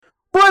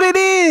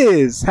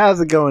is?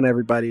 How's it going,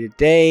 everybody?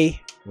 Today,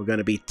 we're going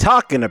to be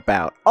talking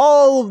about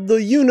all of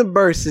the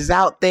universes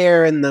out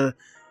there in the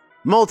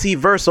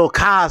multiversal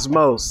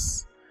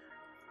cosmos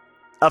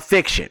of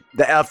fiction.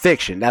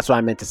 That's what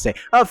I meant to say.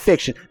 Of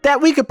fiction that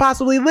we could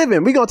possibly live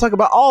in. We're going to talk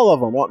about all of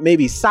them. Well,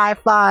 maybe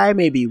sci-fi,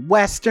 maybe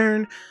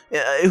Western.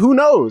 Who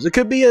knows? It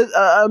could be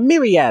a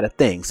myriad of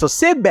things. So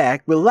sit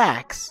back,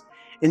 relax,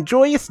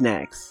 enjoy your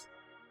snacks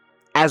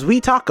as we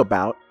talk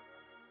about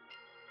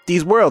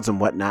these worlds and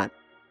whatnot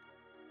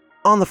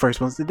on The First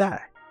Ones to Die.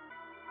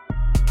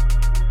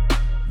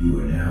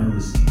 You are now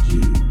listening to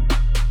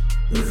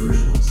The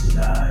First Ones to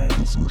Die. The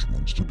First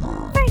Ones to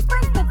Die. First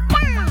Ones to Die.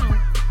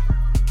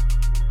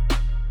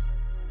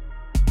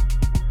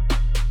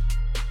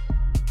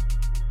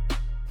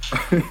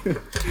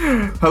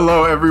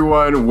 Hello,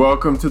 everyone.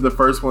 Welcome to the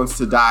First Ones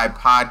to Die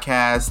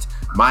podcast.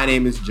 My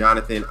name is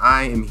Jonathan.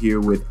 I am here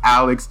with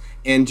Alex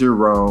and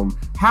Jerome.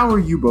 How are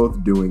you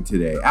both doing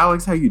today?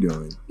 Alex, how you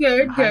doing?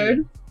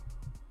 Good.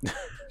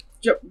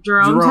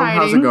 Jerome's hiding.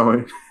 How's it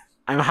going?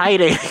 I'm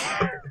hiding.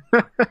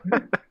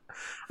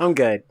 I'm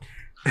good.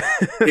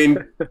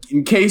 In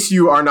case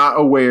you are not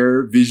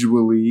aware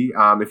visually,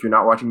 if you're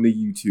not watching the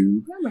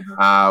YouTube,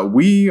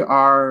 we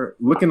are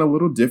looking a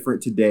little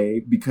different today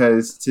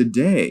because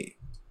today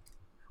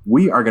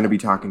we are going to be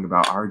talking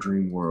about our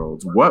dream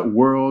worlds. What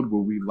world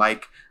will we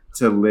like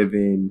to live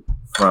in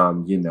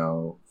from,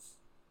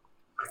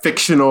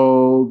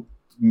 fictional,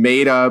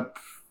 made up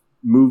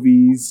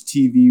movies,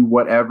 TV,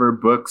 whatever,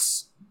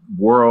 books,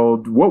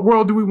 world. What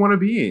world do we want to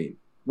be in?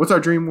 What's our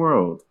dream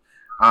world?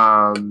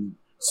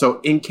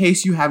 So in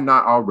case you have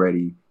not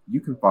already,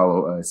 you can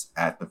follow us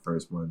at The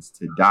First Ones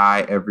to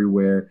Die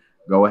everywhere.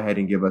 Go ahead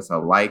and give us a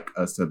like,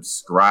 a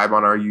subscribe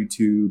on our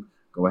YouTube.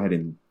 Go ahead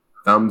and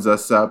thumbs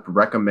us up,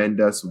 recommend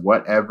us,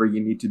 whatever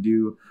you need to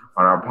do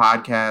on our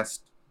podcast.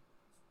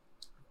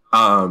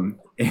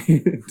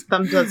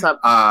 Thumbs us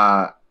up.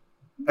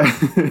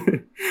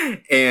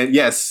 And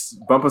yes,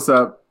 bump us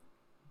up,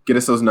 get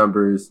us those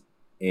numbers,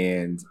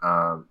 and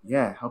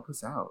help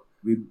us out.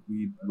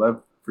 We'd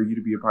love for you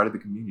to be a part of the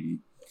community.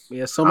 We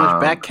have so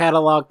much back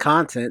catalog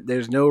content.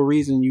 There's no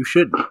reason you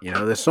shouldn't.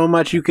 There's so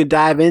much you could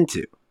dive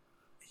into.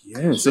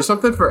 Yes, there's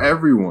something for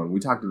everyone.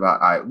 We've talked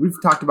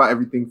about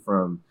everything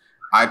from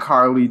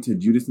iCarly to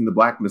Judas and the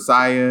Black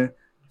Messiah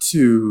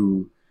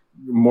to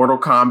Mortal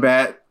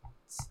Kombat.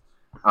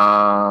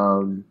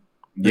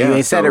 You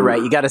ain't said it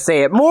right. You got to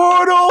say it.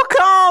 Mortal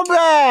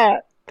Kombat.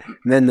 And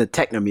then the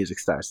techno music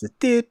starts. That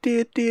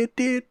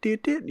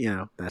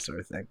sort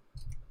of thing.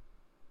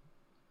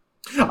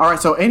 All right.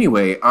 So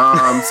anyway,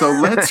 so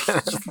let's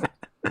get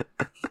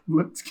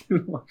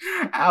along.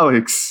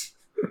 Alex,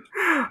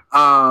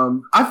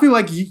 I feel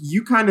like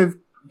you kind of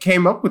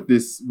came up with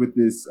this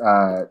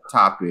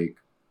topic.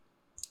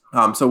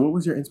 So what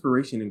was your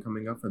inspiration in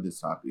coming up for this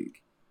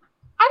topic?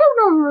 I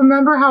don't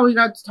remember how we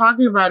got to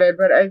talking about it,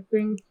 but I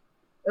think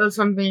it was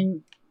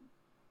something.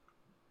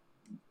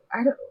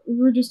 We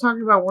were just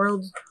talking about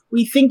worlds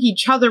we think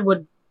each other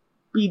would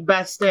be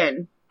best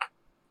in,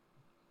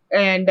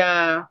 and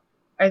I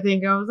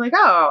think I was like,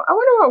 I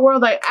wonder what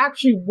world I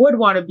actually would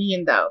want to be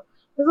in, though.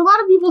 Because a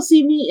lot of people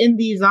see me in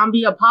the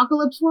zombie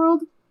apocalypse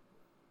world.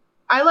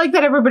 I like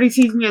that everybody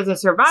sees me as a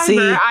survivor. See,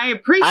 I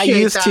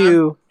appreciate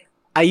that.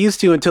 I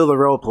used to until the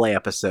roleplay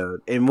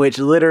episode, in which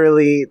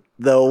literally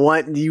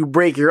you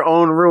break your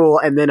own rule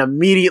and then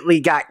immediately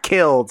got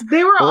killed.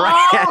 They were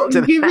all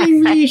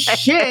giving me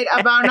shit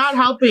about not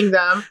helping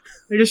them.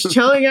 They're just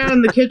chilling out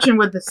in the kitchen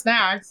with the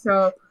snacks.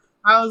 So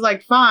I was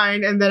like,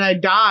 fine. And then I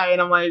die.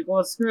 And I'm like,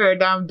 well, screw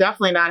it. I'm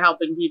definitely not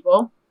helping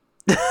people.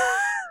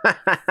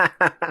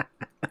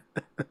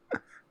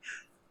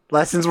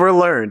 Lessons were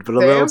learned, but a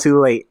little too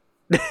late.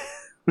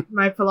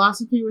 My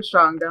philosophy was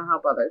strong. Don't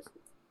help others.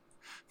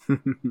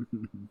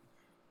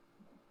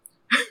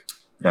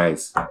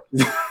 Nice. But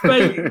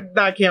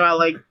that came out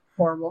like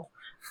horrible.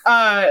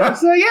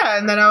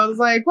 And then I was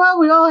like, well,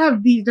 we all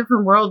have these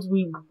different worlds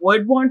we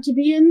would want to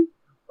be in,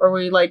 or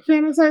we like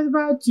fantasize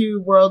about,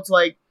 to worlds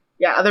like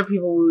other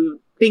people we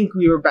think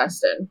we were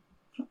best in.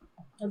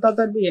 I thought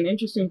that'd be an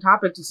interesting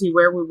topic to see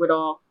where we'd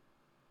all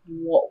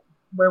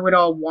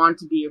want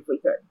to be if we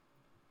could.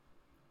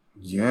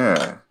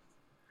 Yeah.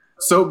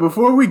 So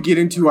before we get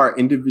into our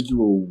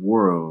individual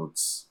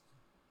worlds,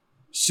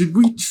 should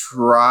we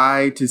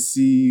try to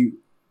see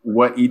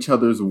what each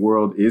other's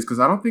world is? Because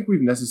I don't think we've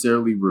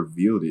necessarily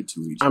revealed it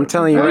to each other. I'm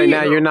telling you right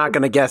now, you're not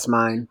going to guess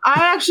mine.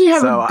 I actually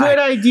have a good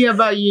idea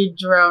about you,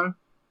 Jerome.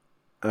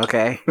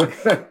 Okay.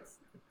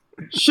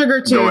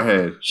 Sugar Tooth. Go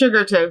ahead.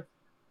 Sugar Tooth.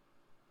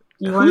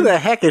 Who the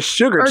heck is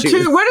Sugar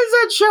Tooth? What is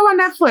that show on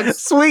Netflix?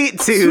 Sweet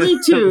Tooth. Sweet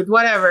Tooth,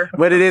 whatever.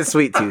 But it is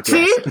Sweet Tooth.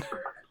 See? Yes.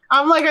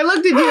 I'm like, I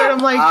looked at you and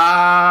it's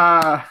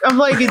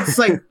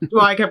like,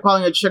 well, I kept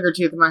calling it Sugar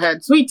Tooth in my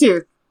head. Sweet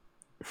Tooth.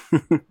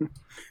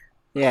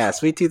 Yeah,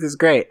 Sweet Tooth is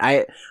great.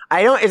 I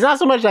don't. It's not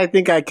so much I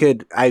think I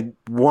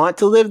want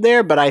to live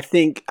there, but I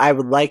think I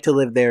would like to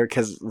live there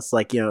because it's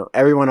like,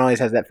 everyone always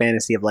has that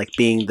fantasy of like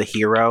being the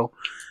hero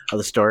of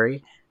the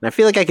story, and I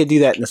feel like I could do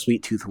that in the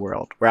Sweet Tooth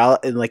world, where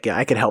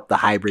I could help the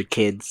hybrid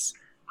kids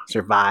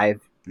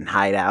survive and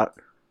hide out.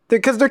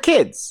 Because they're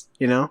kids,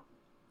 you know?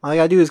 All you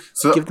gotta do is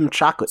give them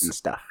chocolate and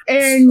stuff.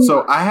 And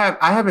so I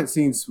haven't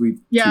seen Sweet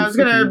Tooth. Yeah, I was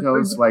gonna... Can you tell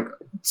us, like...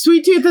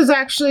 Sweet Tooth is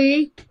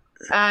actually...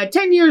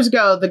 10 years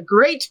ago, the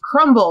Great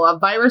Crumble, a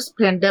virus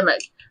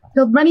pandemic,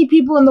 killed many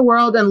people in the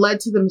world and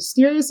led to the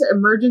mysterious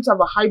emergence of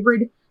a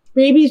hybrid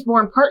babies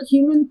born part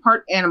human,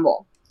 part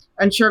animal.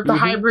 Unsure if the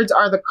hybrids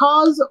are the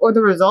cause or the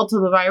result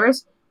of the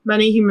virus,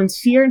 many humans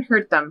fear and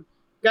hurt them.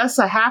 Gus,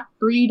 a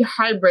half-breed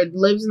hybrid,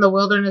 lives in the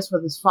wilderness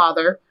with his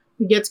father,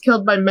 who gets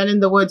killed by men in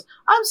the woods.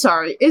 I'm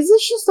sorry, is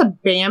this just a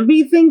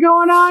Bambi thing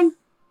going on?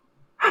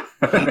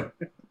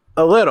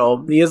 A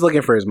little. He is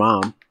looking for his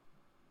mom.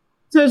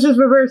 So it's just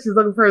reverse. He's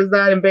looking for his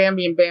dad and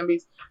Bambi and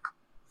Bambi's.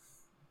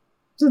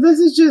 So this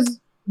is just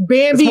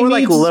Bambi. It's more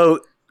like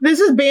This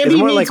is Bambi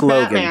meets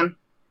like Batman.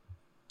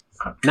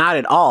 Not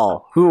at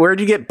all. Where'd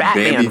you get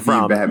Batman Bambi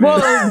from? Batman.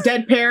 Well,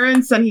 dead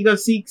parents, and he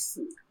goes seeks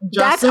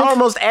justice. That's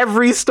almost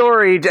every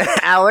story,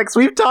 Alex.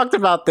 We've talked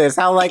about this.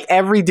 How like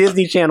every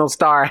Disney Channel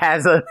star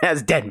has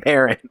dead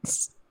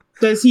parents.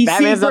 Does he?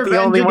 Batman's not the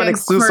only one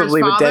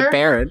exclusively with dead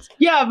parents.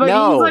 Yeah, but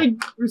he's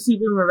like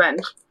receiving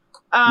revenge.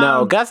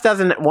 No, Gus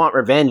doesn't want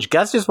revenge.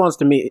 Gus just wants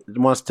to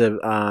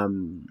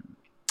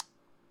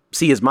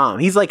see his mom.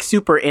 He's like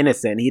super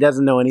innocent. He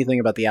doesn't know anything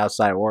about the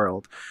outside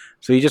world,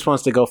 so he just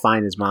wants to go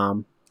find his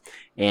mom.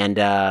 And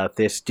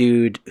this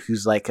dude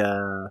who's like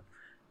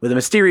with a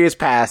mysterious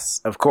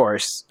past, of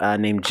course,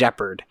 named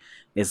Jeopard,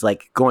 is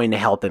like going to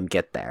help him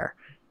get there.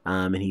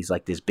 And he's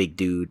like this big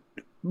dude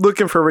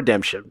looking for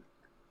redemption,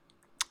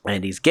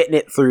 and he's getting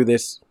it through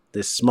this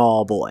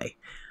small boy.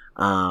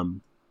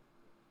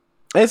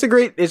 It's a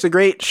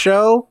great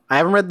show. I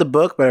haven't read the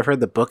book, but I've heard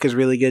the book is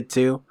really good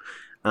too.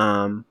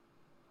 And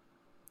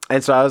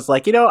so I was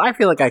like, I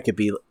feel like I could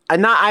be.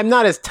 I'm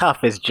not as tough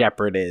as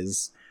Jeopard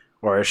is,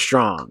 or as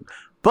strong,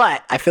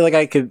 but I feel like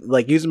I could,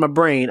 like, using my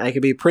brain, I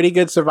could be a pretty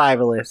good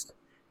survivalist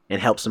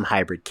and help some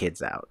hybrid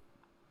kids out.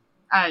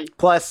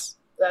 Plus,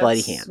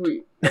 bloody hand.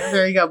 Sweet.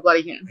 There you go,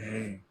 bloody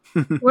hand.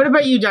 What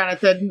about you,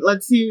 Jonathan?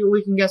 Let's see if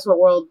we can guess what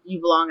world you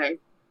belong in.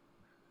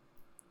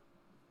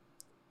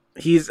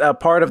 He's a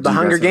part of the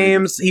Hunger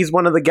Games. He's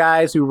one of the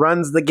guys who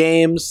runs the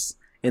games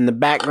in the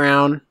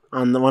background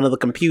on one of the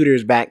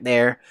computers back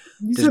there.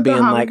 Just being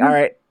like, all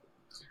right.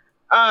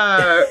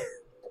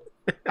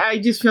 I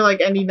just feel like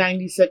any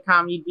 90s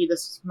sitcom, you'd be the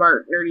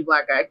smart, nerdy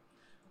black guy.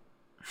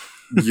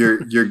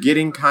 You're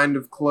getting kind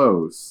of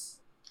close.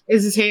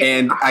 Is this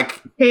Hey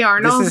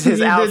Arnold? This is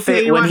his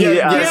outfit when he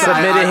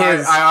submitted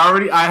his. I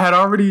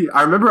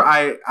remember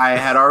I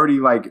had already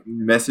like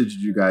messaged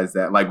you guys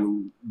that like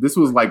this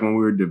was like when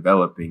we were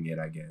developing it,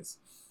 I guess.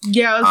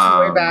 Yeah, it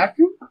was way back.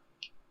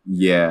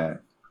 Yeah,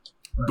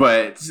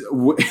 but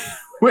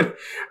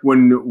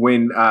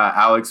when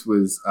Alex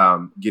was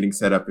getting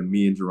set up and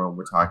me and Jerome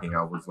were talking,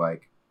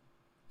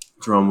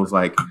 Jerome was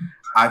like,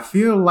 I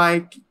feel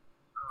like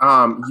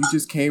you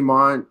just came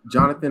on,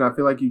 Jonathan. I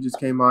feel like you just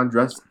came on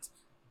dressed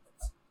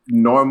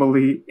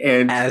normally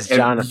as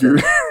Jonathan.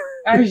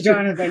 As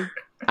Jonathan.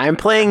 I'm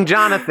playing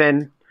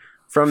Jonathan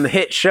from the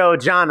hit show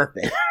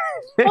Jonathan.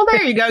 Well,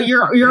 there you go.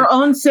 Your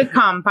own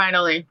sitcom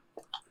finally.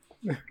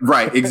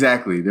 Right,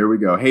 exactly. There we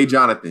go. Hey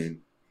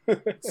Jonathan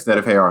instead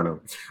of Hey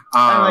Arnold.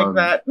 I like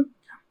that.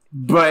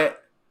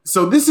 But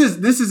so this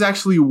is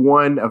actually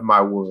one of my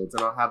worlds,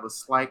 and I'll have a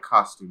slight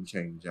costume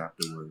change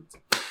afterwards.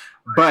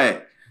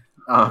 But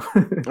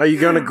are you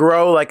going to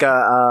grow like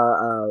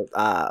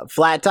a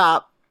flat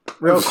top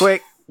real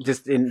quick?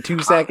 Just in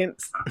 2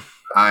 seconds?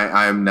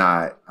 I'm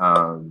not.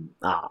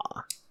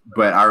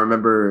 But I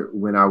remember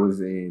when I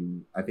was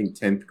in, I think,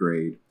 10th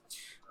grade,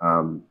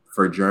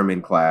 for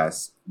German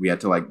class, we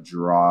had to like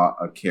draw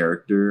a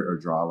character or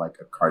draw like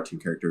a cartoon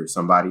character or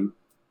somebody.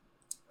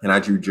 And I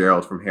drew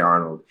Gerald from Hey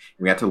Arnold.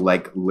 And we had to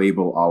like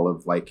label all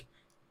of like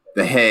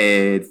the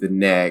head, the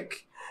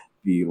neck,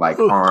 the like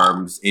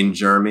arms in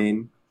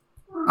German.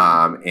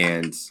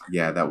 And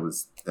yeah,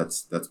 that's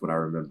what I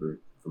remember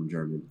from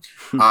German.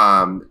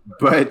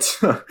 But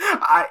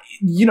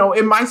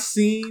it might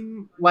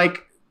seem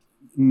like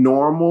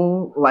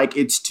normal, like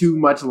it's too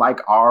much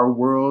like our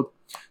world.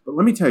 But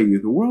let me tell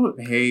you, the world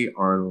of Hey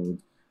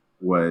Arnold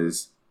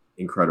was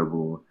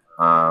incredible.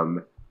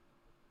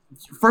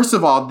 First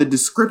of all, the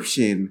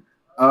description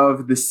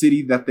of the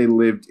city that they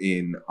lived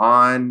in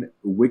on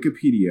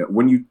Wikipedia,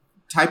 when you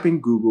type into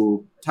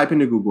Google,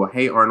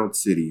 Hey Arnold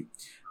City,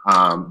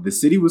 the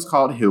city was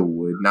called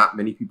Hillwood. Not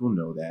many people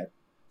know that.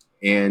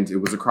 And it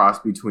was a cross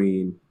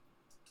between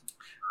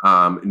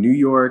New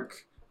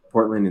York,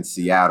 Portland, and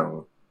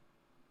Seattle.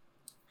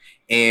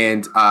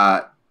 And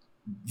I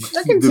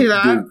can see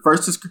that.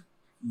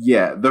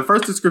 The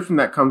first description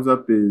that comes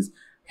up is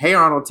Hey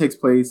Arnold takes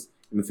place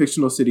in the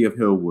fictional city of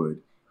Hillwood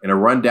in a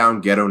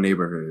rundown ghetto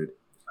neighborhood.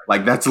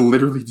 Like, that's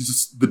literally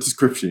just the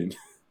description.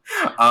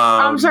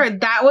 I'm sorry,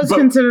 that was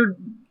considered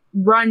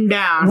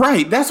rundown.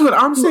 Right, that's what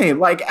I'm saying.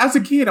 Like, as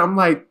a kid, I'm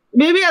like...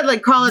 Maybe I'd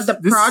like call it the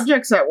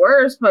projects at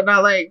worst, but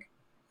not like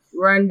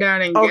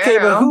rundown and ghetto. Okay,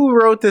 but who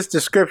wrote this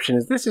description?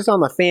 Is this just on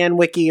the fan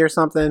wiki or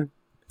something?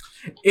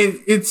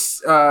 It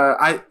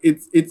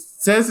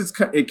says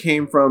it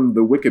came from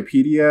the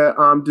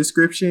Wikipedia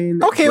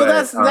description. Okay, but,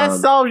 well that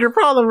solves your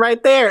problem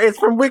right there. It's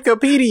from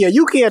Wikipedia.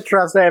 You can't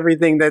trust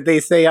everything that they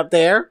say up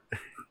there.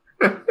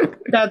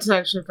 That's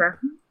actually fair.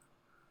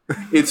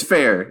 It's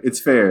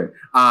fair.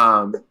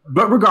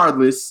 But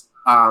regardless,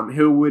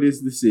 Hillwood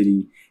is the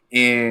city,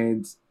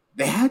 and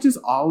they had just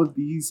all of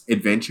these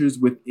adventures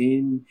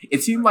within.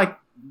 It seemed like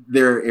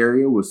their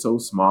area was so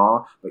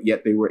small, but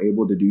yet they were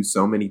able to do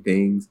so many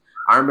things.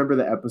 I remember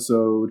the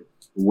episode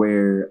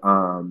where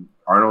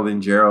Arnold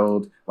and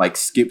Gerald like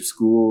skip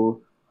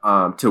school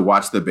to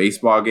watch the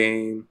baseball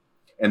game,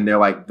 and they're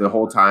like the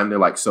whole time they're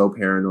like so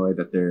paranoid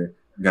that they're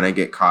gonna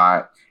get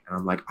caught. And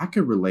I'm like, I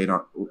could relate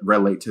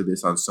to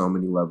this on so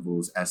many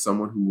levels as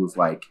someone who was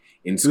like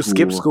in school. You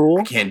skip school?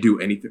 I can't do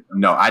anything.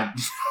 No, I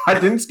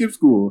didn't skip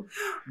school,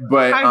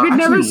 but I could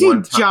never see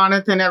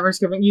Jonathan ever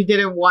skipping. You did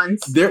it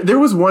once. There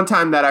was one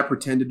time that I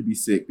pretended to be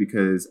sick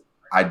because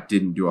I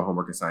didn't do a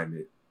homework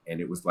assignment,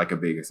 and it was like a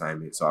big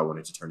assignment, so I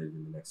wanted to turn it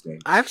in the next day.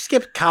 I've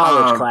skipped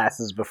college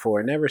classes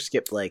before, never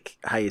skipped like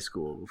high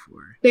school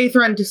before. They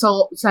threatened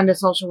to send a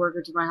social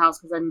worker to my house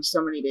because I missed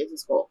so many days of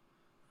school.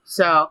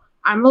 So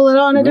I'm a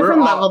little on a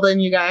different level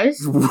than you guys.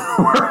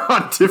 We're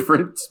on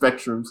different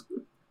spectrums.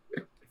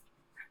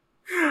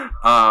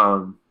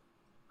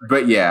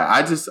 But yeah,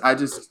 I just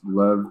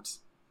loved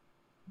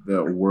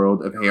the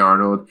world of Hey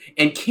Arnold.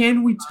 And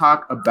can we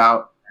talk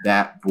about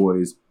that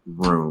boy's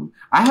room?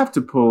 I have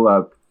to pull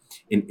up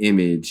an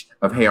image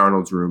of Hey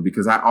Arnold's room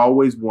because I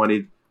always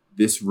wanted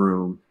this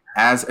room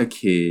as a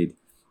kid.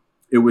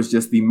 It was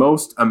just the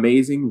most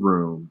amazing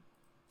room.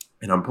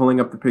 And I'm pulling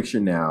up the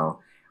picture now.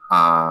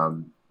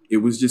 It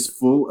was just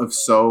full of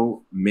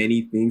so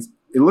many things.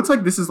 It looks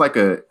like this is like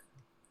an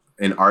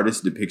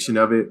artist depiction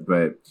of it,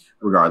 but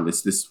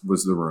regardless, this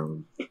was the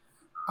room.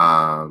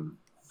 I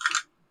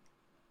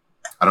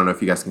don't know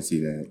if you guys can see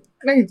that.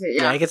 I can see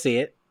it, yeah, I can see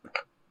it.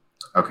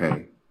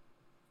 Okay.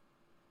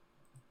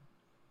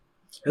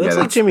 It looks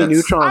like Jimmy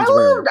Neutron's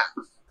room.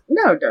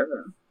 No, it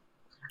doesn't.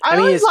 I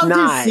mean, it's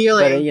not, his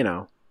ceiling. but you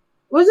know.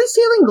 Was the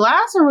ceiling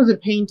glass or was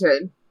it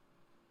painted?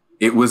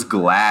 It was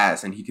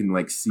glass, and he can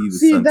like see the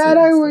sunset. See, that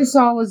I always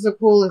saw was the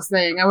coolest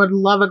thing. I would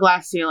love a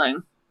glass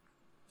ceiling.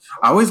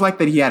 I always liked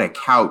that he had a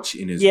couch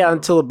in his room.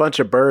 Until a bunch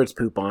of birds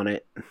poop on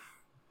it.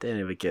 Then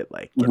it would get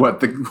like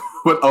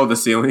the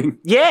ceiling?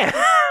 Yeah.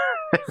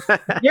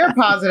 You're a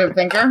positive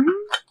thinker.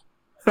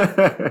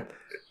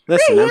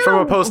 Listen, I'm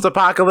from a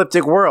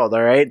post-apocalyptic world,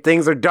 all right?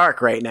 Things are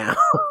dark right now.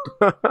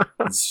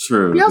 It's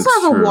true. He also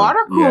has a water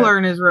cooler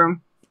in his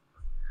room.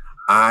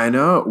 I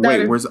know.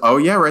 Wait, where's... Oh,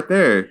 yeah, right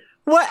there.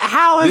 What?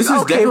 How is...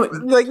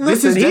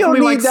 This is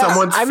definitely like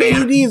someone's I mean,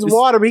 he needs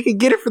water, but he can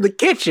get it for the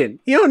kitchen.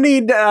 He don't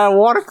need a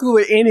water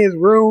cooler in his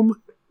room.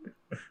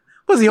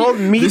 Was he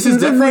holding meetings This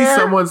is in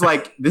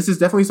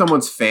definitely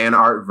someone's fan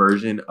art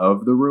version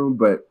of the room,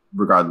 but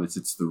regardless,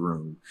 it's the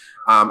room.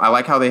 I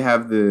like how they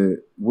have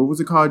what was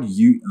it called?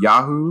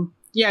 Yahoo?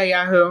 Yeah,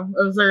 Yahoo.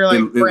 It was their like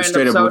it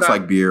straight up looks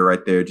like beer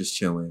right there, just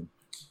chilling.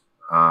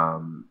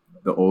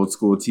 The old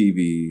school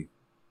TV.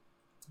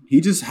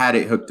 He just had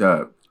it hooked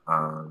up.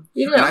 And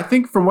I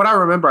think from what I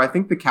remember, I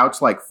think the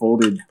couch like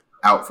folded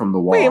out from the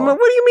wall. Wait, what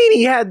do you mean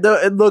he had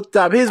it looked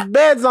up? His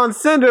bed's on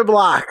cinder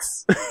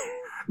blocks.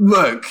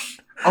 Look.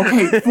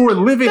 Okay, for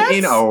living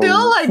in a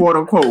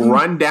quote-unquote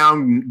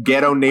rundown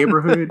ghetto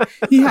neighborhood,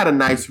 he had a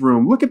nice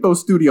room. Look at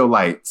those studio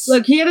lights.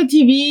 Look, he had a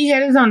TV, he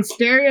had his own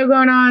stereo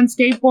going on,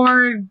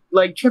 skateboard,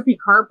 like trippy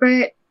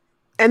carpet.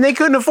 And they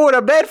couldn't afford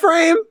a bed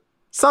frame?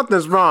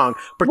 Something's wrong.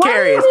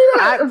 Precarious.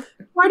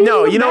 Why do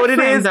you know what it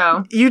is?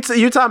 Though? You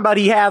talking about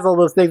he has all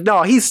those things.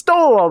 No, he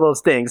stole all those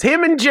things.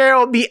 Him and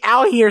Gerald be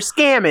out here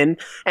scamming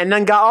and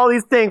then got all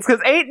these things because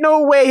ain't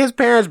no way his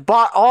parents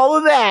bought all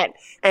of that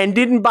and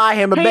didn't buy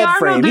him a bed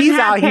frame. He's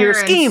out here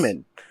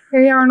scheming.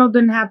 Hey, Arnold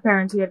didn't have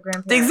parents. He had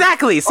grandparents.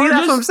 Exactly. See,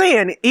 that's what I'm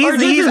saying.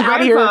 He's out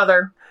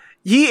here.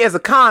 He is a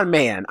con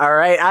man, all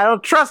right? I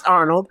don't trust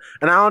Arnold,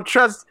 and I don't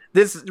trust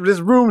this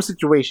room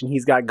situation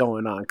he's got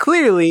going on.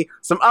 Clearly,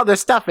 some other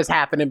stuff is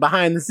happening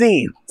behind the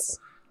scenes.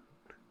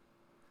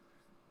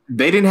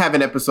 They didn't have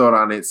an episode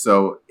on it,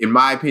 so in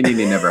my opinion,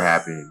 it never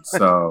happened.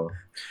 So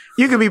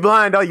you can be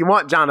blind all you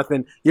want,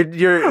 Jonathan.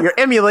 You're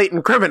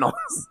emulating criminals.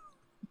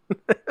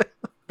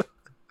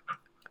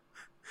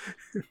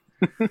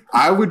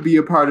 I would be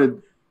a part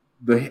of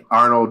the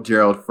Arnold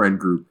Gerald friend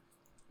group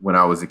when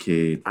I was a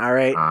kid. All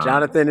right,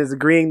 Jonathan is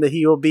agreeing that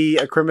he will be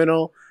a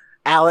criminal.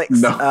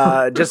 Alex,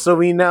 just so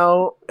we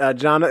know,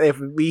 Jonathan, if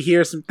we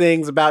hear some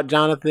things about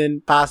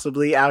Jonathan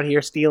possibly out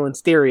here stealing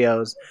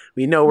stereos,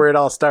 we know where it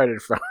all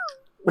started from.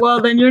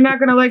 Well, then you're not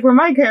going to like where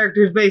my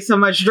character is based so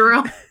much,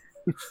 Jerome.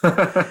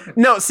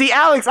 No, see,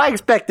 Alex, I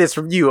expect this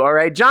from you, all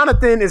right?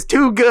 Jonathan is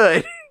too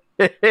good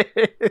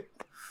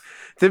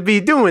to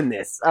be doing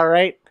this, all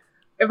right?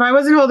 If I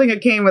wasn't holding a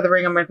cane with a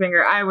ring on my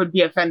finger, I would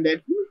be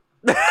offended.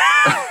 But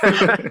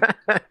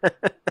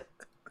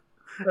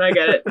I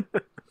get it.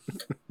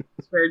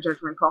 It's very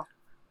judgmental.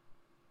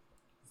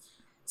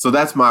 So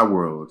that's my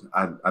world.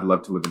 I'd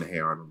love to live in the Hey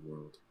Arnold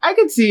world. I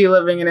could see you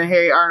living in a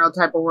Hey Arnold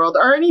type of world,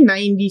 or any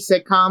 90s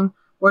sitcom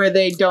where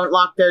they don't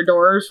lock their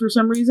doors for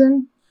some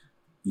reason.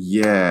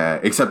 Yeah,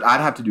 except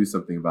I'd have to do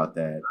something about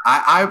that.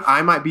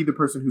 I might be the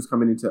person who's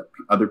coming into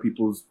other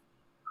people's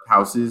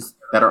houses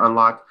that are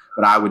unlocked,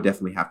 but I would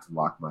definitely have to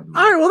lock my door.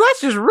 All right, well,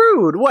 that's just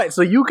rude. What?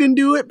 So you can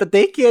do it, but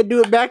they can't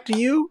do it back to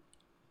you?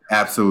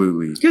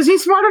 Absolutely. Because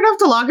he's smart enough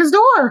to lock his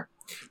door.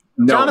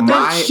 No,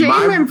 Jonathan,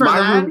 shame him for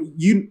that. room,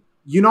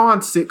 you know, on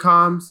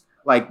sitcoms,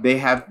 like they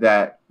have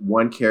that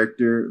one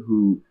character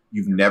who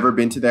you've never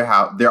been to their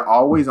house. They're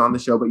always on the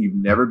show, but you've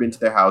never been to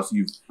their house.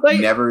 You've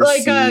never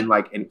seen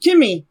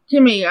Kimmy.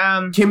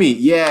 Kimmy.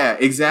 Yeah,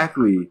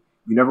 exactly.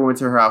 You never went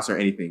to her house or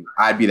anything.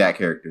 I'd be that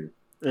character.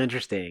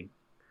 Interesting.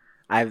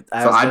 I'd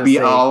be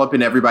all up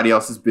in everybody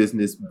else's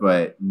business,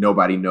 but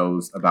nobody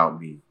knows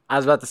about me. I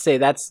was about to say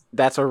that's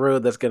a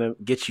road that's gonna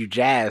get you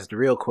jazzed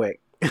real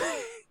quick.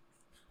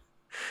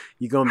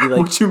 You're gonna be like,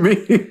 what you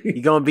mean?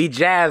 You're gonna be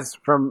jazzed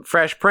from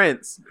Fresh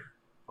Prince,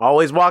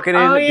 always walking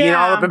in, being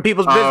all up in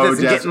people's business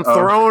and getting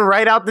thrown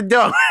right out the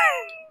door.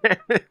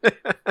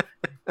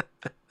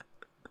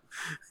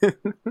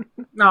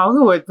 No,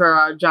 who would throw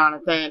out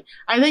Jonathan?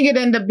 I think it'd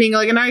end up being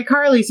like an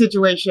iCarly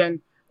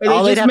situation.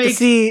 Where they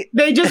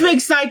just make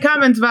side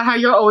comments about how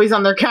you're always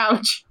on their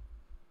couch.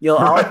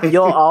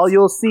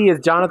 You'll see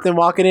is Jonathan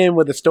walking in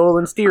with a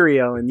stolen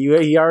stereo, and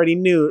he already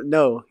knew.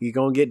 No, he's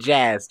gonna get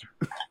jazzed,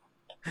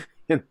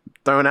 and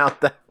thrown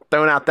out the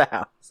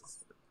house.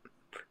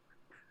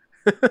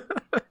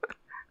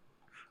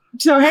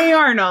 So hey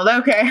Arnold,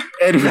 okay.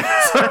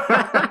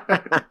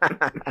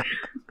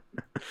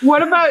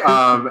 What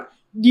about?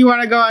 Do you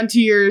want to go on to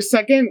your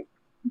second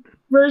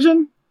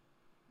version?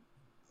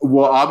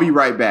 Well, I'll be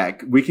right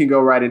back. We can go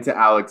right into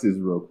Alex's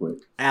real quick.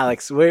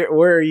 Alex, where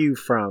are you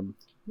from?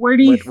 Where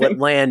do you what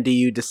land do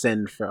you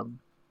descend from?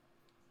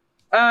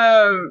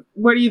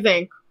 What do you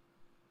think?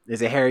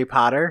 Is it Harry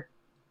Potter?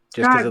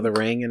 Just because of the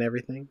ring and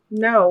everything?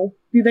 No.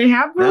 Do they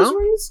have those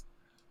rings?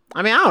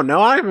 I mean, I don't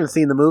know. I haven't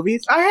seen the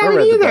movies. I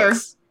haven't either.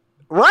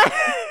 What?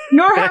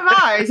 Nor have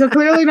I. So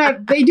clearly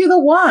not. They do the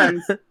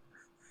ones.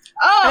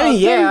 Oh, I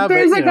mean, yeah.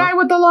 There's a guy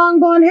with the long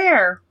blonde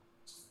hair.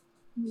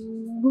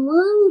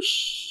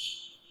 Whoosh.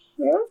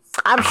 Yes.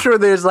 I'm sure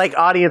there's like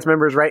audience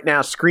members right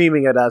now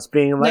screaming at us,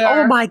 being like,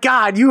 "Oh my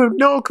god, you have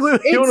no clue!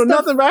 You don't know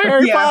nothing about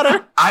Harry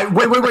Potter."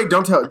 Wait!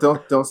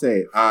 Don't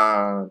say it.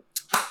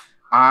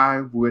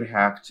 I would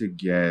have to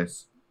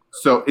guess.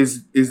 So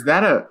is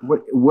that a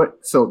what?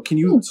 So can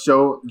you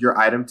show your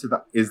item to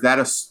the? Is that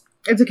a? It's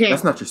a cane.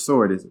 That's not your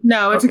sword, is it?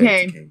 No, it's a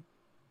cane.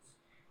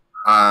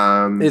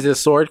 Is it a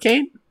sword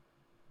cane?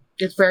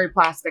 It's very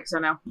plastic, so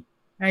no.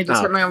 I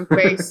just hit my own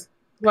face.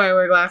 Why I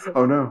wear glasses?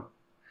 Oh no.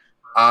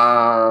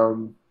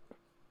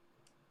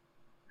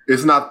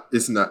 It's not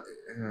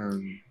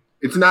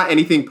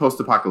anything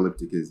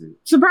post-apocalyptic, is it?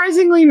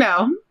 Surprisingly,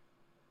 no.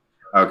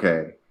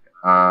 Okay.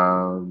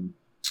 I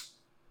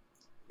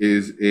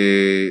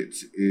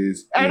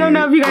don't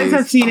know if you guys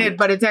have seen it,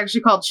 but it's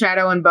actually called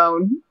Shadow and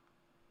Bone.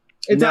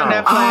 It's on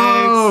Netflix.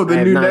 Oh,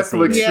 the new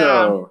Netflix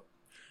show.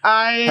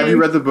 Have you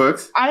read the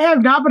books? I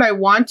have not, but I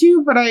want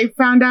to. But I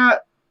found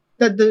out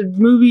that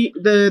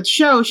the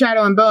show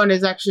Shadow and Bone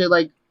is actually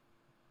like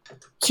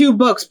 2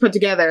 books put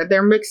together.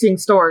 They're mixing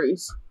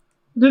stories.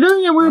 They're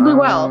doing it weirdly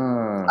well.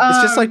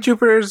 It's just like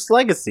Jupiter's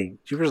Legacy.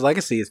 Jupiter's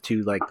Legacy is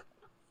 2 like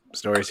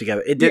stories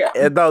together. It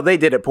did, though they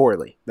did it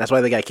poorly. That's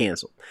why they got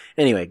canceled.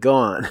 Anyway, go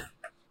on.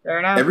 Fair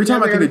enough. Every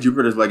time I think of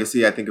Jupiter's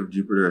Legacy, I think of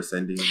Jupiter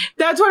Ascending.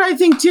 That's what I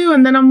think too.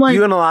 And then I'm like,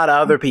 you and a lot of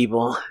other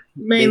people,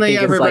 mainly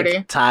everybody, it's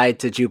like tied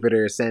to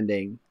Jupiter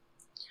Ascending.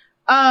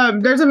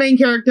 There's a main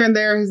character in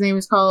there. His name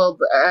is called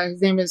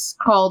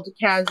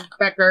Kaz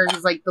Becker.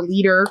 He's like the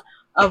leader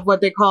of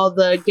what they call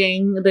the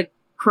gang, the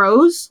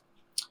Crows.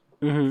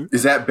 Mm-hmm.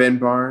 Is that Ben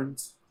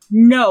Barnes?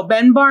 No,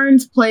 Ben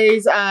Barnes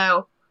plays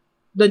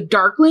the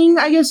Darkling,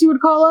 I guess you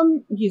would call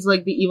him. He's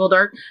like the evil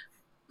dark.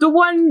 The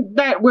one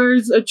that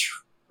wears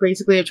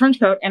basically a trench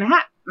coat and a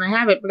hat. And I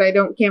have it, but I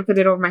can't fit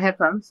it over my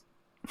headphones.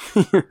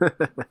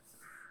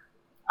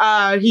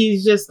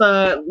 He's just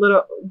I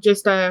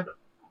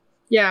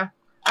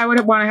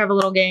would want to have a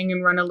little gang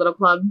and run a little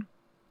club.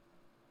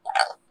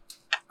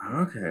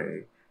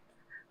 Okay.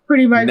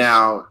 Pretty much.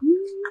 Now,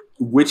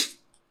 which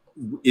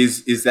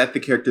is that the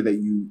character that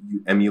you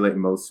emulate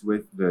most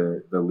with,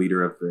 the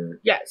leader of the...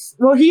 Yes.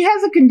 Well, he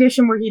has a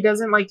condition where he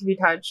doesn't like to be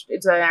touched.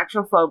 It's an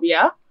actual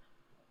phobia.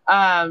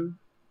 I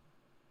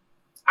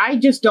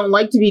just don't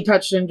like to be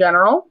touched in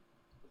general.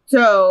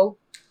 So,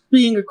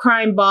 being a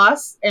crime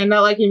boss and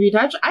not liking to be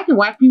touched, I can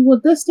whack people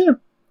with this too.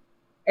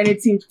 And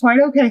it seems quite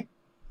okay.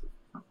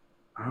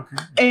 Okay.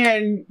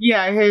 And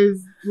yeah,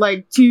 his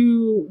like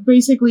two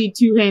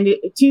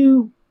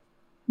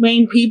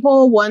main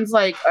people. One's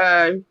like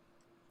a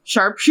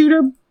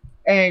sharpshooter,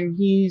 and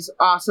he's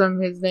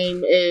awesome. His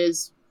name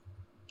is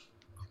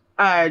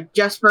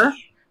Jesper.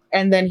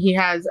 And then he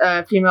has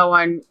a female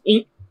one,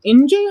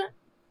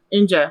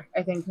 Inja,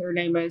 I think her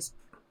name is.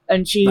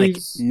 And she's... Like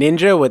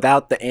ninja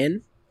without the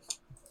N?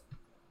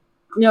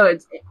 No,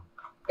 it's...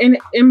 I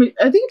think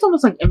it's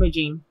almost like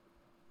Imogene.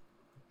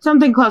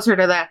 something closer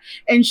to that.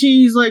 And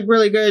she's like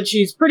really good.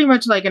 She's pretty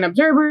much like an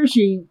observer.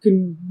 She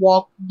can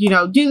walk, do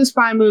the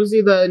spy moves,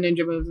 do the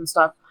ninja moves and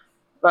stuff.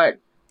 But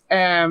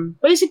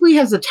basically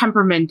has a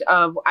temperament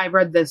of, I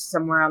read this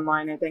somewhere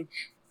online, I think.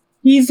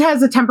 He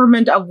has a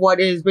temperament of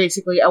what is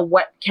basically a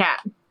wet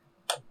cat.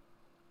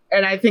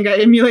 And I think I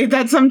emulate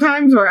that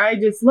sometimes, where I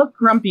just look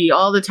grumpy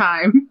all the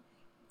time.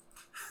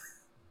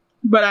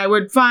 But I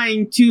would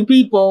find two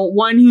people,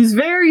 one who's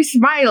very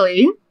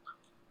smiley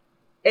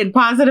and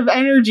positive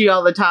energy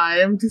all the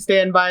time to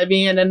stand by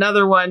me, and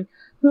another one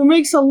who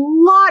makes a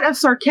lot of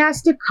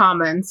sarcastic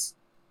comments.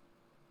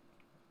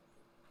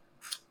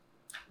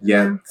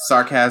 Yeah,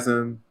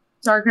 sarcasm.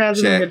 Check.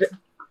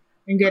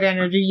 And good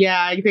energy.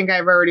 Yeah, I think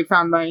I've already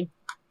found my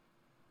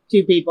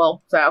two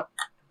people, so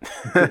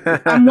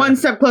I'm one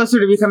step closer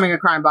to becoming a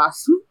crime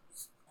boss.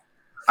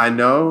 I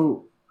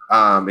know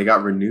it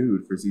got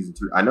renewed for season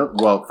 2. I know,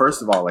 well,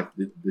 first of all, like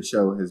the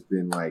show has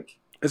been like...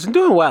 It's been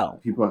doing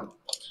well.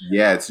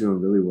 It's doing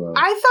really well.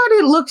 I thought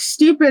it looked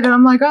stupid, and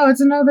I'm like, oh,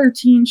 it's another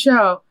teen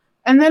show.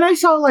 And then I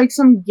saw like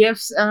some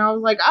GIFs, and I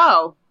was like,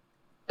 oh,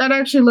 that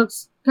actually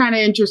looks kind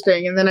of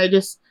interesting. And then I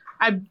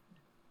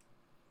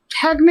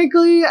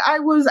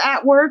was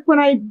at work when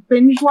I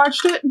binge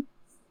watched it.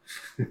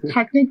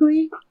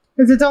 Technically,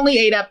 because it's only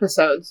 8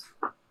 episodes,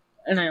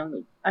 and I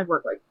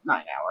work like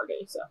 9-hour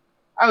days, so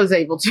I was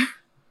able to.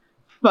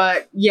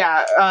 But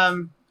yeah,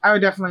 I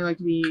would definitely like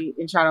to be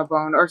in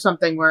Shadowbone or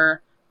something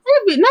where I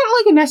would be not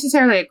like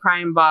necessarily a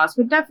crime boss,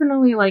 but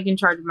definitely like in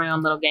charge of my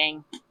own little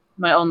gang,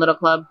 my own little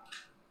club.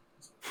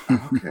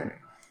 Okay.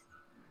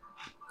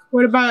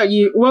 What about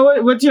you?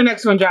 What's your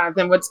next one,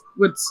 Jonathan?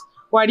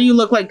 Why do you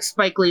look like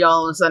Spike Lee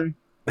all of a sudden?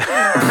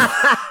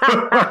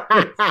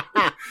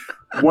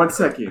 1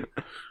 second.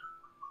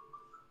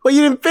 Well,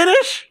 you didn't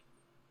finish?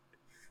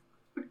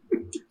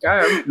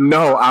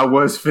 No, I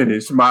was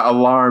finished. My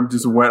alarm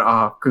just went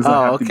off because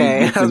I have to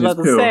get I was about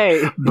to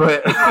say.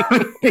 But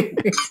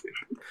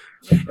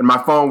and my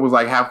phone was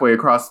like halfway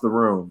across the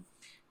room.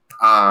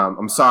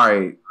 I'm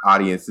sorry,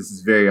 audience. This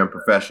is very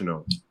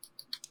unprofessional.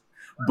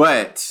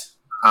 But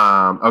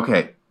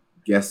okay,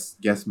 guess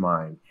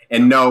mine.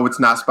 And no, it's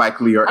not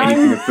Spike Lee or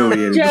anything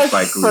affiliated with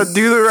Spike Lee. So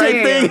do the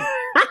right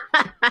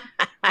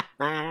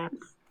thing.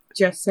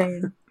 Just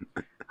saying.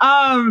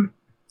 I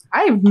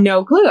have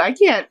no clue. I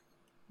can't.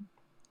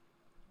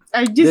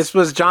 This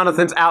was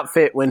Jonathan's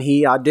outfit when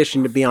he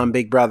auditioned to be on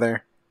Big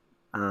Brother.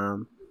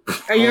 Are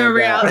you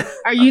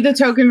Are you the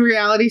token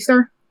reality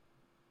star?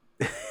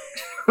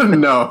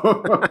 No.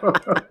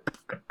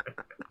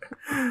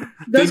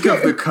 Think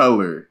of the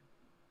color.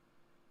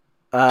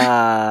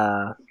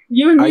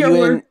 You and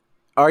me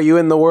are you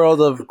in the world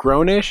of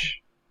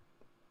Grownish?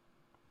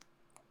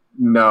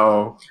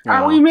 No.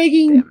 Are we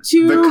making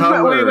two?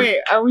 Wait.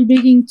 Are we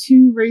making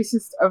too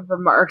racist of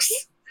remarks?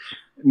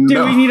 No.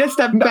 Do we need to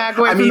step back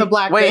away from the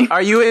black thing?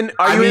 Are you in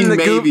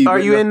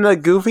the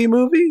Goofy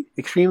movie?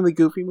 Extremely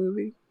Goofy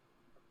movie?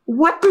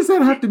 What does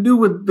that have to do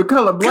with the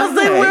color black? Because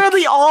they wear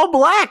the all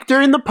black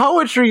during the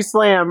poetry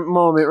slam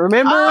moment,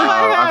 remember?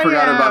 I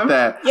forgot about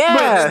that.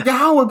 Yeah. But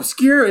how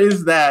obscure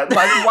is that?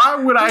 Like, why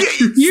would I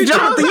choose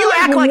Jonathan, you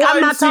act like I'm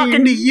not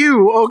talking to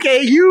you,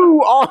 okay?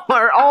 You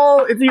are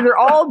all, it's either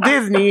all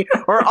Disney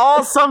or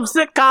all some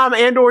sitcom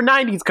and or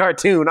 90s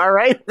cartoon, all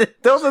right?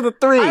 Those are the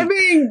three. I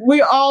mean,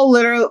 we all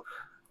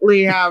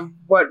literally have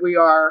what we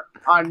are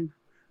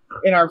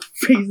in our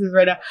faces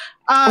right now.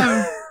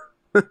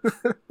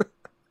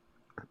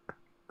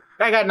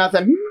 I got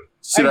nothing.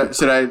 Should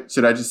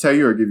I just tell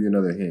you or give you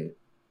another hint?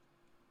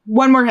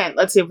 One more hint.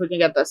 Let's see if we can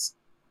get this.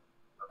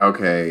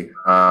 Okay.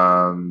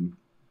 I'll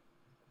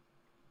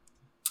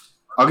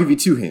give you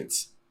 2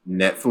 hints.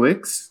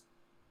 Netflix.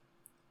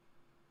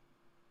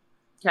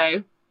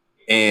 Okay.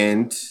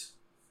 And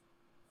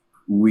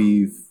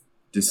we've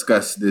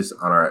discussed this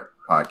on our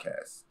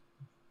podcast.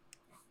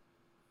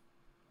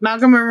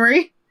 Malcolm and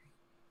Marie?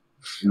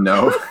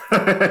 No.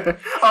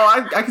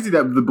 I can see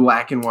that. The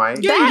black and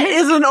white. That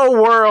isn't a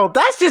world.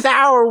 That's just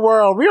our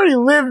world. We already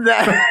live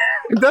that.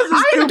 This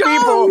is two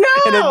people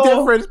in a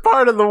different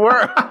part of the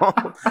world.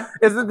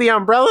 Is it the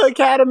Umbrella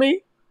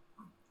Academy?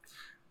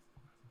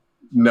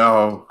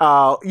 No.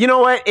 You know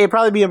what? It'd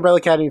probably be Umbrella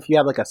Academy if you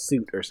had like a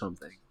suit or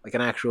something. Like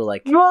an actual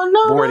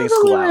boarding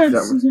school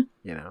outfit.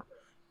 You know.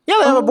 Yeah,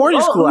 they have a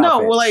boarding school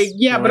outfit. No,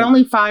 well, but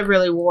only 5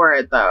 really wore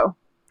it though.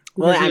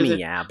 Well, I mean,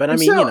 yeah, but I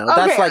mean,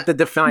 that's like the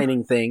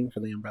defining thing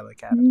for the Umbrella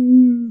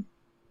Academy.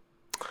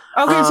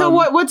 Okay, so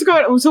what's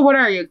going? So what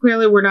are you?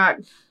 Clearly, we're not.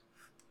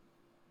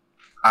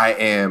 I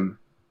am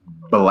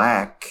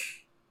Black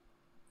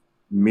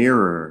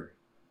Mirror.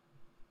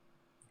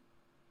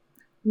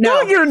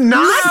 No, you're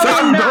not.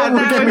 No.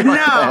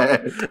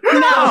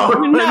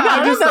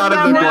 I just thought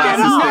of the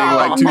glasses thing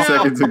like 2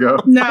 seconds ago.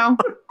 No,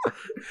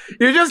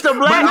 you're just a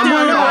black dude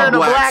wearing a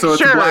black so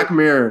shirt. It's Black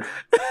Mirror.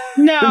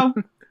 No.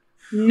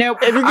 Nope.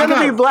 If you're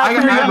gonna be black, I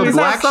you're have gonna a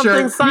black have something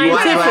shirt, black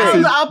scientific.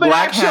 glasses, Up an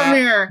black extra hat,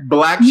 mirror.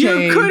 black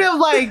chain. You could have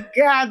like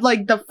had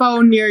like the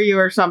phone near you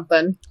or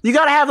something. You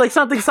gotta have like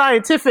something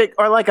scientific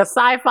or like a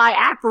sci-fi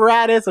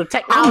apparatus or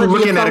technology. I'm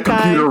looking of at a some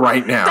computer kind.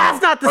 right now.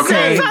 That's not the Okay?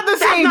 same. It's not the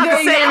That's same not the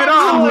thing. same at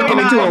all. I'm looking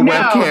into a No.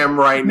 webcam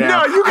right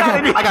now. No, you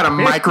gotta I got a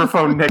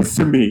microphone next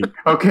to me.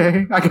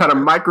 Okay, I got a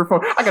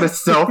microphone. I got a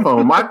cell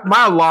phone. My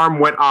alarm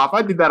went off.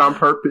 I did that on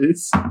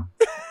purpose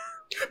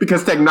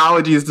because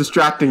technology is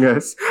distracting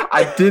us.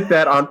 I did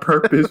that on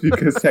purpose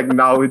because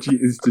technology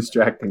is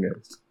distracting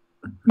us.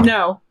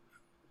 No.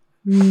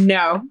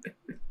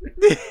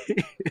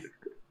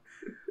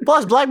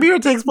 Plus, Black Mirror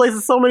takes place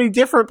in so many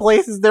different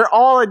places. They're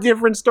all a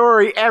different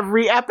story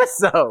every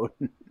episode.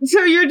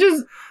 So you're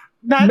just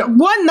that No.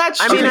 one.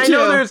 That's I true mean,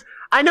 too.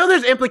 I know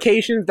there's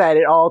implications that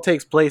it all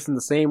takes place in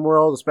the same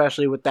world,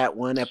 especially with that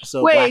one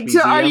episode. Black Wait, so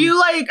are Museum.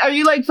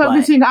 you like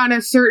focusing on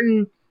a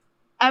certain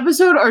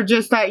episode, or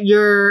just that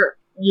you're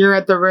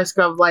at the risk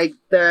of like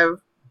the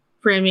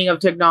framing of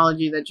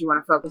technology that you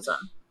want to focus on?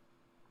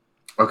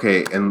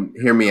 Okay, and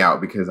hear me out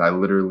because I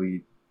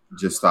literally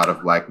just thought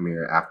of Black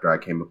Mirror after I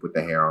came up with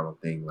the Hey Arnold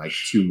thing like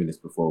 2 minutes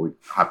before we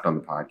hopped on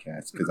the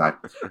podcast because I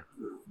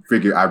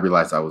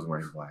realized I was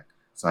wearing black,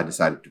 so I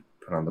decided to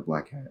put on the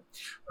black hat.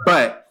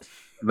 But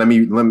let me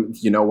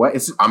you know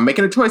what? I'm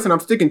making a choice and I'm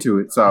sticking to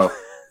it. So,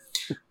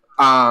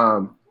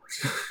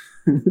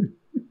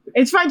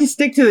 It's fine to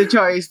stick to the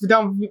choice, but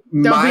don't be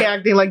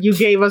acting like you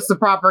gave us the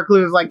proper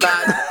clues like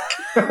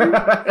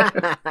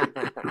that.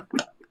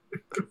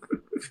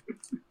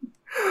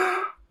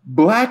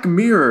 Black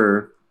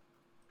Mirror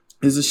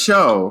is a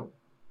show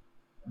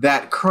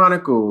that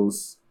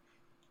chronicles,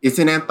 it's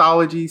an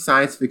anthology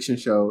science fiction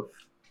show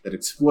that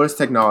explores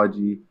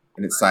technology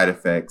and its side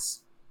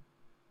effects.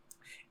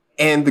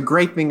 And the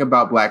great thing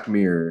about Black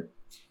Mirror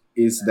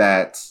is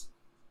that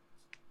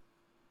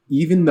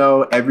even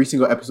though every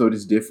single episode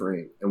is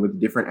different and with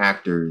different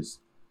actors,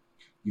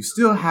 you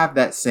still have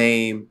that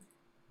same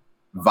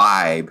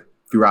vibe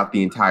throughout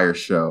the entire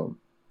show.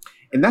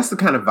 And that's the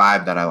kind of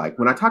vibe that I like.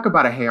 When I talk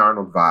about a Hey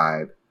Arnold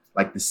vibe,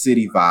 like the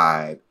city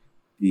vibe,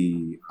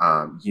 the,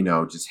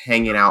 just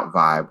hanging out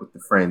vibe with the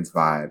friends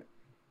vibe,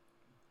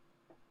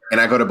 and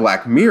I go to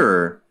Black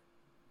Mirror,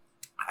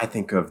 I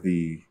think of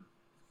the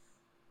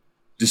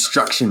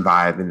destruction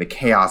vibe and the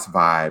chaos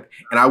vibe.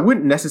 And I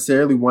wouldn't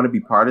necessarily want to be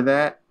part of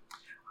that.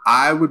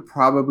 I would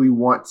probably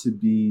want to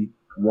be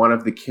one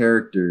of the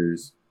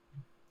characters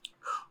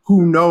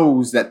who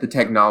knows that the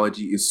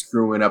technology is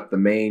screwing up the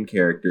main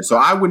character. So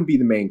I wouldn't be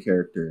the main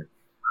character.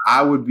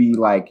 I would be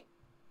like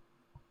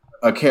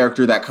a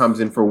character that comes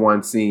in for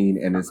one scene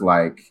and is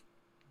like,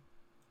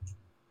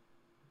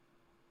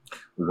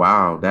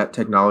 wow, that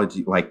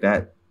technology, like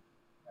that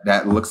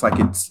looks like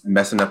it's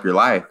messing up your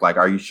life. Like,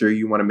 are you sure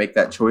you want to make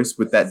that choice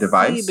with that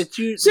device? See, but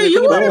you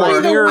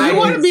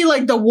want to be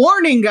like the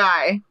warning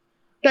guy.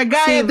 That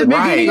guy at the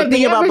beginning of the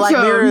thing about episode.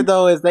 Black Mirror,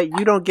 though, is that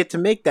you don't get to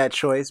make that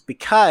choice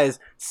because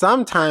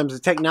sometimes the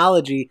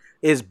technology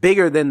is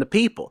bigger than the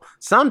people.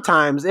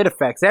 Sometimes it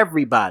affects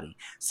everybody.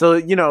 So,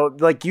 you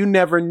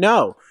never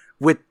know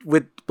with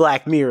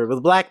Black Mirror.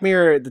 With Black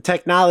Mirror, the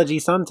technology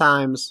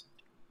sometimes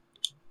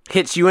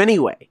hits you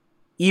anyway,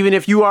 even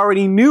if you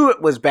already knew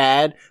it was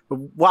bad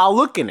while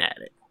looking at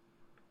it.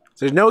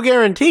 So there's no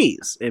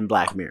guarantees in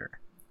Black Mirror.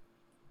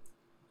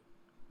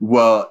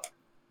 Well,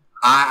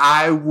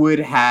 I would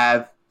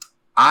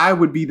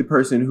be the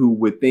person who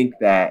would think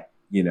that,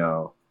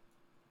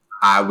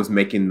 I was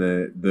making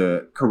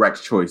the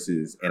correct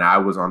choices and I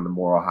was on the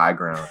moral high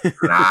ground and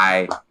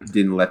I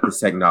didn't let the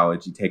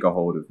technology take a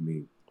hold of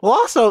me. Well,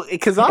 also,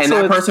 because and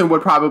that person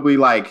would probably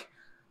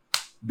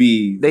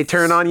be, they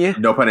turn on you.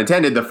 No pun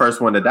intended, the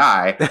first one to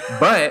die.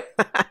 But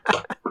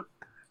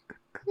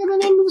In the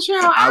name of the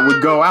show, I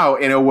would go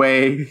out in a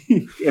way,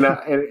 on a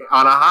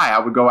high. I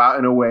would go out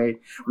in a way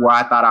where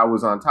I thought I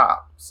was on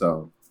top.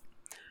 So.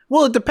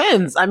 Well, it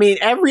depends. I mean,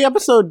 every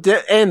episode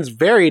ends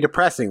very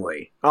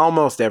depressingly.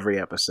 Almost every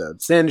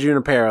episode. San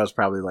Junipero is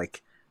probably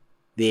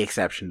the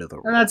exception to the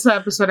rule. And that's the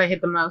episode I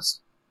hate the most.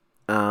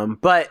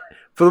 But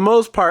for the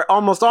most part,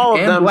 almost all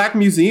of them. Black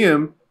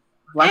Museum.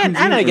 And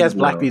I guess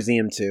Black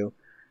Museum too.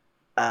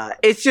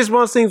 It's just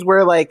one of those things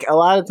where a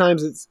lot of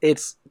times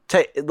it's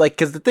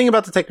because the thing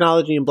about the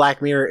technology in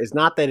Black Mirror is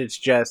not that it's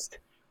just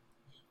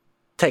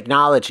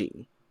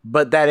technology,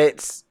 but that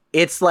it's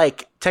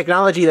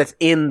technology that's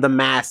in the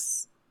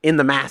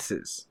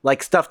masses,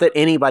 like stuff that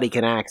anybody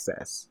can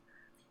access,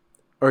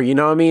 or you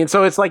know what I mean.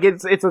 So it's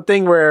it's a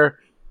thing where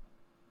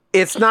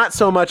it's not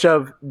so much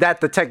of that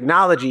the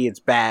technology is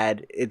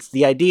bad. It's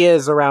the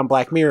ideas around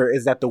Black Mirror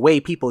is that the way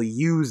people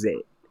use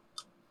it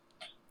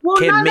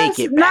can make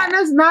it bad.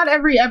 Not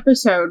every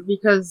episode,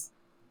 because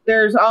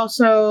there's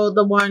also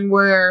the one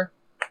where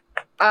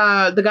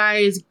the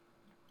guy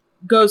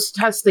goes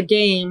to test the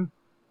game,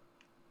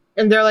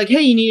 and they're like, "Hey,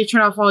 you need to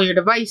turn off all your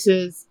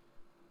devices."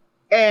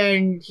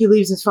 And he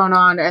leaves his phone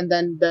on, and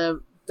then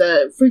the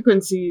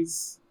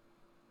frequencies,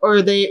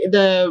 or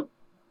the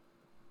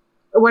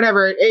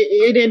whatever,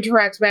 it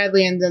interacts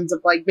badly and ends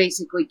up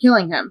basically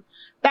killing him.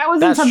 That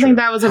wasn't That's something true.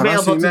 that was Have I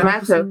available seen to that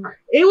Massive. episode?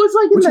 It was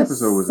like Which in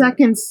episode was the it?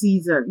 second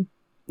season.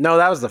 No,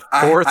 that was the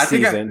I fourth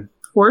think season.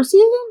 Fourth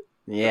season?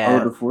 Yeah.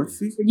 Oh, the fourth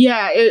season?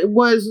 Yeah, it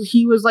was.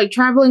 He was like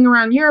traveling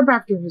around Europe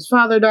after his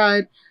father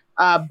died,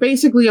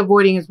 basically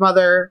avoiding his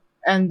mother,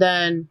 and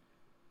then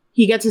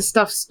he gets his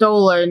stuff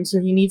stolen, so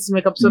he needs to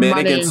make up some Men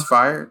money. Against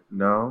Fire?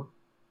 No.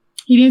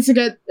 He needs to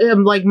get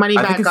like money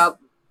I think back it's- up.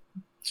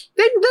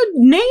 The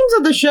names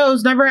of the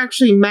shows never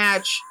actually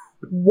match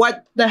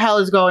what the hell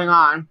is going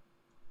on.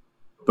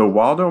 The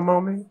Waldo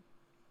moment?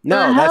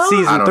 No, The that's hell?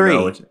 I season don't 3.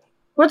 know. Which,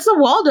 What's the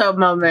Waldo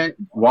moment?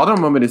 Waldo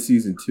moment is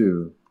season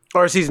 2.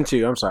 Or season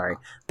 2, I'm sorry.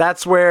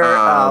 That's where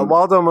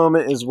Waldo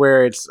moment is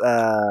where it's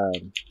I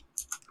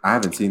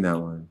haven't seen that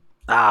one.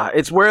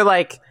 it's where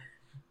like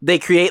they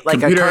create like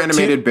Computer a cartoon-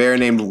 animated bear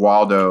named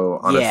Waldo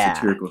on Yeah. a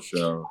satirical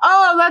show.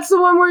 Oh, that's the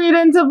one where it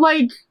ends up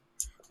like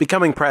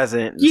becoming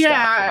president and Yeah.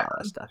 stuff and all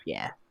that stuff.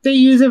 Yeah. they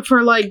use it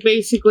for like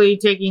basically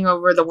taking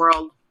over the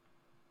world.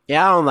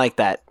 Yeah, I don't like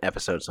that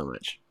episode so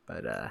much.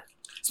 But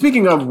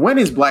Speaking of, when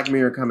is Black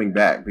Mirror coming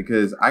back?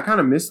 Because I kind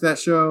of missed that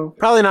show.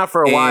 probably not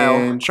for a while.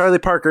 And- Charlie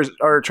Brooker.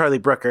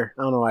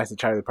 I don't know why I said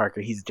Charlie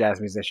Parker. He's a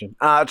jazz musician.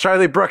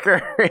 Charlie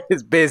Brooker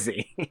is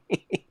busy.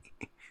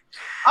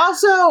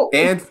 Also,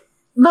 And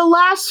the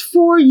last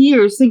 4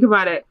 years, think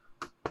about it.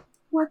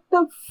 What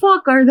the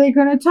fuck are they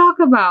going to talk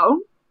about?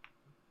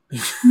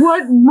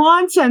 What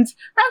nonsense.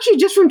 Actually,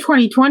 just from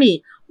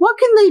 2020. What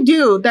can they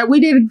do that we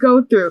didn't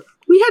go through?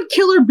 We had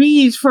Killer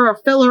Bees for a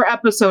filler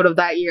episode of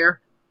that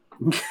year.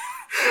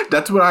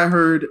 that's what I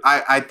heard.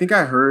 I think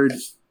I heard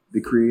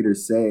the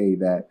creators say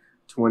that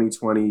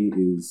 2020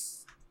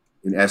 is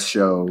an S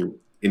show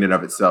in and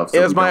of itself. So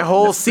It was we my don't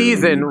whole necessarily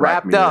season need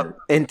Black wrapped up Mirror.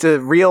 into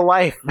real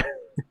life.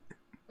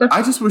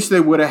 I just wish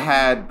they would have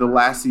had the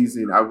last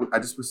season. I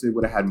just wish they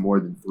would have had more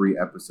than 3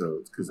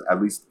 episodes, because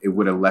at least it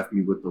would have left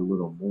me with a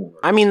little more.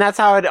 I mean, that's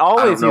how it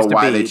always know used to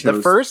why be. they The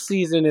chose- first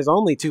season is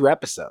only 2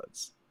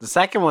 episodes. The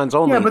second one's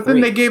only Yeah, but 3.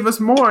 then they gave us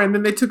more, and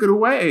then they took it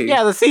away.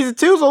 Yeah, the season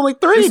 2 is only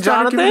 3, They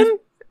started Jonathan.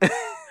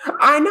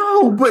 I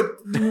know, but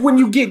when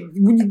you get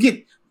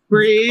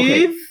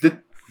Breathe. okay,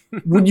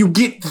 when you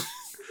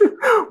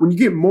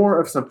get more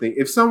of something,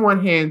 if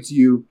someone hands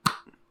you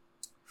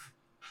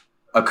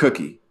a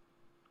cookie,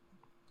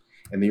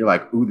 and then you're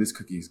like, "Ooh, this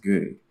cookie is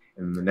good,"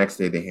 and then the next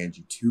day they hand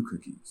you 2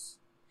 cookies,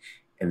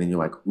 and then you're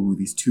like, "Ooh,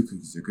 these 2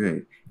 cookies are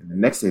good," and the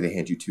next day they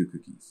hand you 2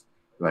 cookies.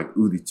 You're like,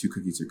 "Ooh, these 2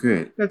 cookies are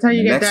good." That's how you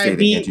And the get next day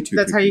they hand you diabetes. 2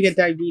 That's how you cookies.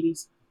 get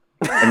diabetes.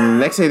 And then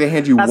the next day they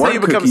hand you That's how one you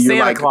become cookie. You're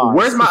Santa like, Claus.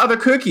 "Where's my other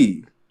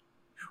cookie?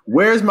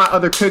 Where's my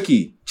other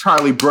cookie,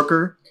 Charlie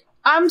Brooker?"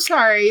 I'm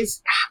sorry.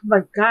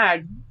 My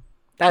God.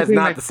 That is Be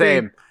my not the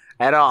same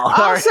at all.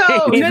 Also,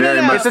 Alright? no,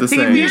 very much It's a the same.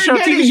 TV show.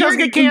 You're TV shows getting-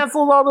 get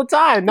canceled all the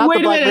time. Not Wait the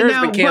a Black minute, Mirror's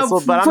no, been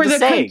canceled, but I'm for just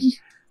the saying. cookie-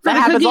 for That the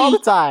happens cookie, all the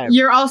time.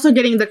 You're also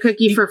getting the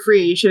cookie for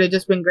free. You should have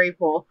just been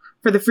grateful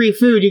for the free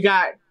food you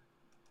got.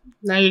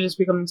 Now you're just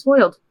becoming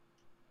spoiled,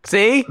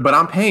 See? But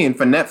I'm paying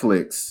for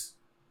Netflix.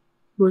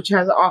 which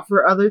has to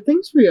offer other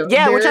things for you.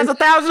 Yeah, which has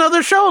 1,000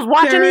 other shows.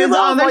 Watch there any of is those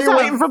other while you're stuff.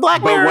 waiting for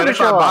Black But Mirror what to if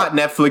I show bought up.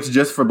 Netflix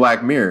just for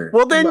Black Mirror?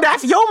 Well, then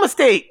that's your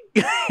mistake.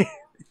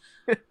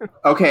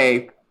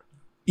 Okay,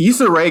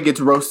 Issa Rae gets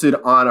roasted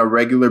on a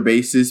regular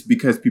basis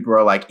because people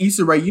are like,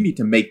 "Issa Rae, you need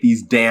to make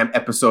these damn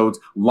episodes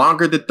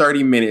longer than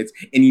 30 minutes,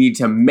 and you need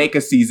to make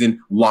a season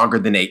longer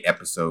than 8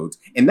 episodes."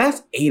 And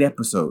that's 8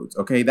 episodes,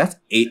 okay? That's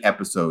 8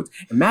 episodes.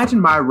 Imagine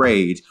my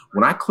rage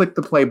when I clicked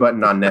the play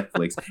button on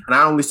Netflix and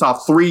I only saw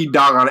 3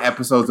 doggone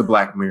episodes of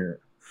Black Mirror.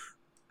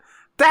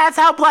 That's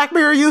how Black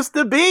Mirror used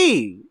to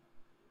be.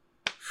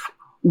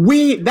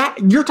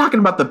 You're talking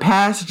about the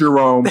past,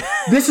 Jerome.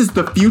 This is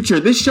the future.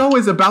 This show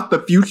is about the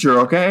future,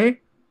 okay?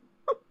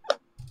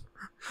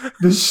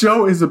 The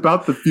show is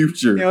about the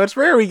future. You know, it's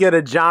rare we get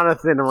a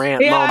Jonathan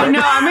rant Yeah, moment.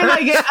 no, I mean,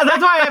 like,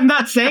 that's why I'm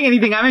not saying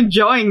anything. I'm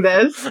enjoying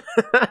this.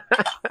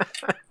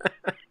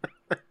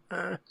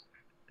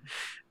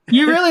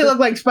 You really look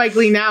like Spike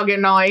Lee now,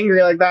 getting all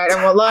angry like that.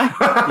 I won't lie.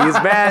 He's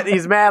mad.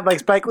 He's mad like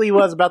Spike Lee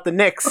was about the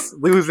Knicks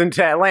losing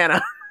to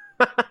Atlanta.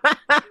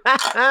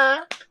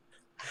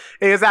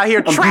 He was out here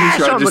I'm pretty trash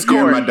sure I on the just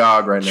scared court. my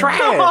dog right now.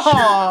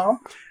 Trash.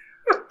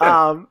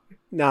 Aw.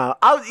 No,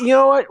 you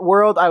know what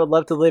world I would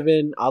love to live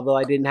in, although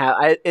I didn't have,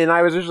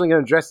 I was originally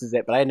going to dress as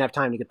it, but I didn't have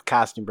time to get the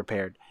costume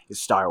prepared,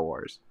 is Star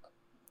Wars.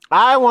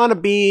 I want to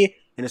be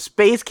in a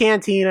space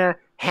cantina,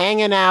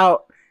 hanging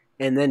out,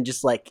 and then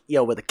just like,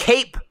 with a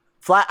cape,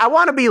 fly. I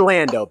want to be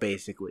Lando,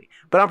 basically.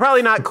 But I'm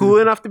probably not cool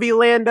enough to be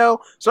Lando,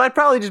 so I'd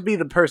probably just be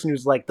the person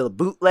who's like the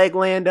bootleg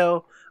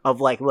Lando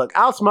of like, look,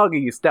 I'll smuggle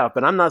you stuff,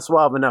 but I'm not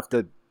suave enough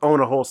to own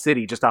a whole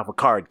city just off a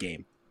card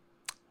game.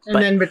 And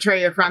then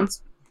betray your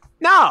friends.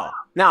 No,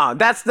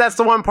 that's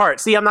the one part.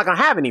 See, I'm not gonna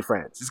have any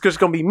friends. It's just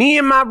gonna be me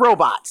and my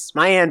robots,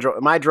 my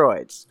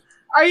droids.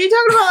 Are you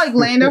talking about like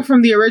Lando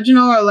from the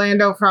original or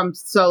Lando from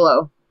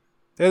Solo?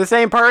 They're the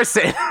same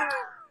person.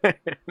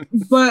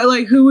 But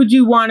like, who would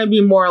you want to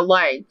be more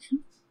like?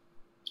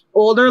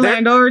 Older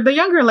Lando or the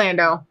younger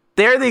Lando?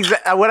 They're the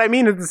what I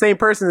mean is the same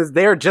person. Is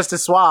they're just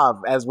as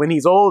suave as when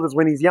he's old as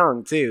when he's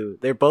young too.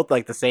 They're both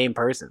like the same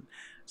person.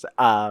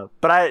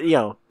 But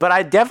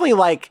I definitely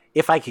like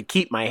if I could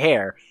keep my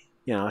hair.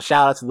 You know,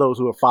 shout out to those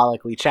who are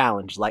follically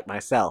challenged, like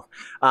myself.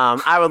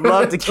 I would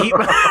love to keep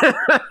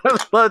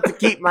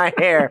my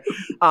hair.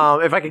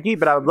 If I could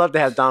keep it, I would love to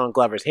have Donald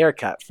Glover's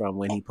haircut from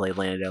when he played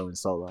Lando in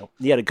Solo.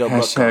 He had a good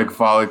book. Hashtag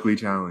follically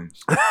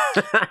challenged.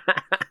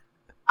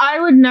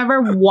 I would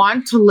never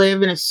want to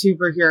live in a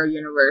superhero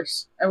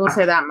universe. I will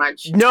say that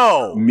much.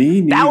 No, me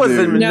neither. That was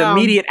an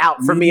immediate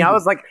out for me. I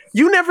was like,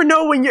 you never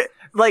know when you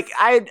like.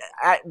 I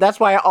that's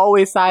why I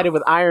always sided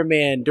with Iron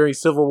Man during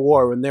Civil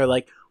War when they're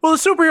like, well, the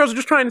superheroes are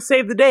just trying to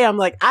save the day. I'm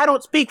like, I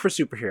don't speak for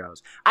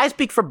superheroes. I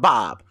speak for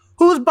Bob.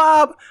 Who's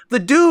Bob? The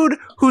dude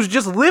who's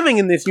just living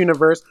in this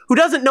universe, who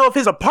doesn't know if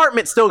his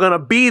apartment's still going to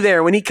be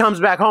there when he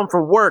comes back home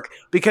from work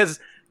because,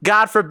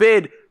 God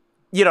forbid,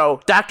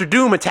 Dr.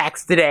 Doom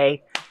attacks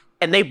today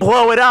and they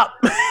blow it up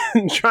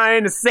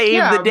trying to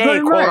save the day,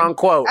 quote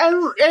unquote.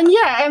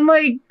 And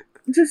like,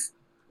 just,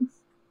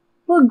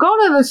 well,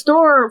 go to the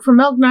store for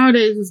milk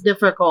nowadays is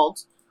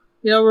difficult.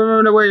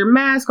 Remember to wear your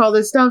mask, all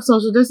this stuff,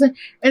 social distancing.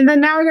 And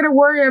then now I got to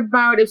worry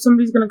about if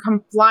somebody's going to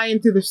come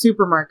flying through the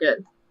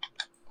supermarket.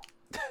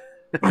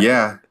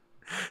 Yeah.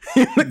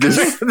 Like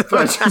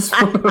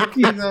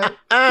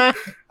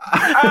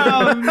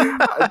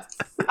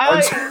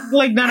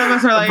none of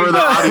us are like... For the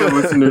audio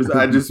listeners,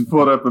 I just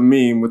pulled up a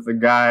meme with a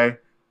guy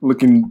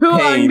looking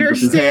pained with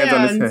his hands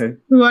on his head.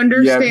 Who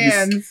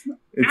understands. Yeah,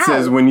 it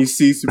says, when you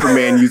see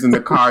Superman using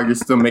the car, you're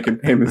still making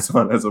payments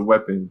on as a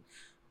weapon.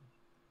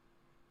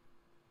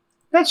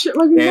 That shit,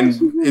 like, and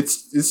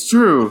it's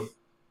true.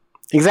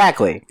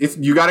 Exactly.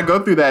 You got to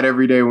go through that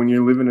every day when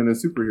you're living in a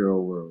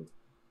superhero world,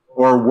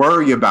 or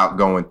worry about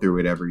going through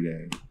it every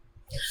day.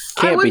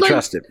 Can't be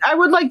trusted. I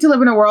would like to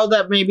live in a world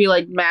that maybe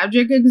like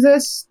magic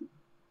exists,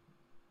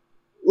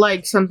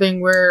 like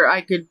something where I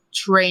could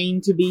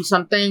train to be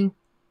something.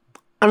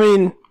 I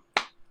mean,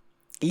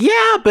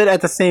 yeah, but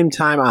at the same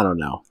time, I don't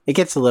know. It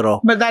gets a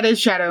little. But that is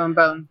Shadow and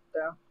Bone,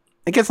 though.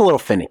 It gets a little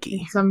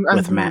finicky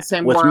with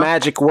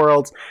magic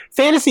worlds.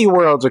 Fantasy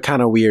worlds are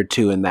kind of weird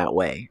too in that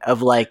way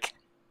of like,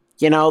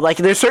 like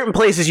there's certain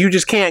places you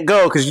just can't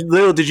go because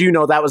little did you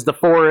know that was the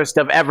forest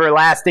of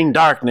everlasting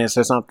darkness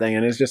or something.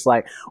 And it's just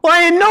like, well,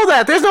 I didn't know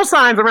that. There's no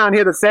signs around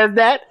here that says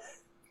that.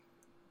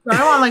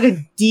 I want like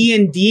a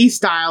D&D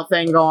style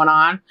thing going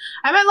on.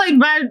 I meant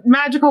like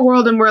magical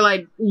world and where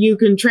like you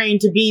can train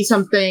to be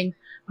something,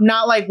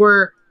 not like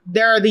where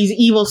there are these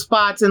evil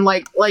spots and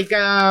like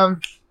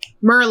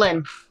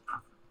Merlin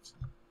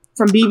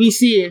from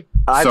BBC.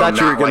 I thought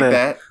you were going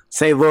to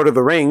say Lord of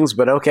the Rings,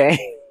 but okay.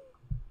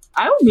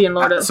 I would be in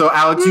Lord of... So,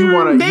 Alex, you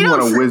want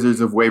a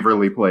Wizards of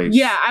Waverly Place.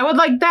 Yeah, I would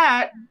like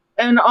that.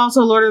 And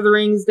also Lord of the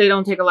Rings, they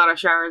don't take a lot of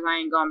showers. I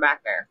ain't going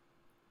back there.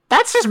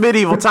 That's just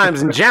medieval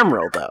times in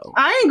general, though.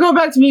 I ain't going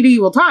back to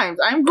medieval times.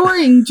 I'm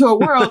going to a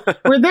world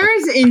where there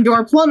is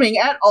indoor plumbing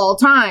at all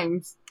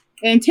times.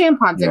 And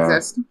tampons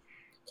exist.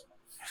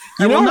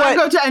 I will not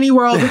go to any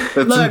world...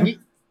 Look...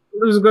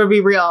 It was going to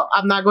be real.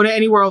 I'm not going to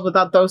any world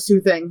without those two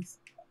things.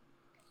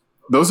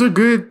 Those are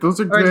good.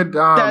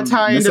 That's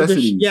how I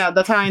necessities.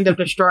 That's how I end up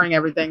destroying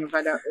everything if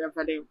I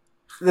do.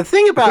 The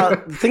thing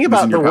about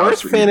the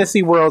worst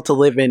fantasy world to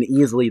live in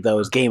easily though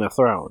is Game of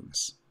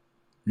Thrones.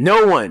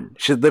 No one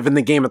should live in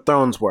the Game of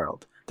Thrones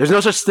world. There's no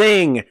such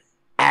thing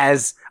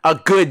as a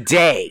good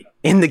day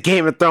in the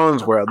Game of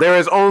Thrones world. There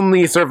is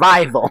only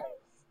survival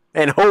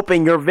and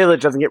hoping your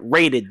village doesn't get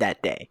raided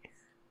that day.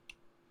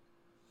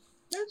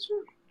 That's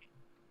true.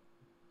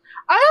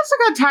 I also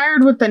got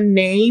tired with the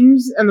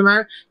names and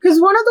because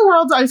one of the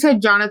worlds I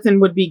said Jonathan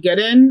would be good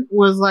in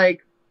was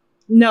like,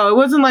 no, it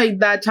wasn't like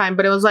that time,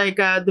 but it was like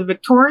the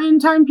Victorian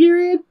time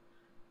period,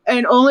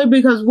 and only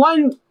because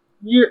one,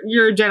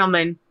 you're a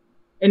gentleman,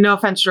 and no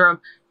offense, Jerome,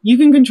 you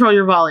can control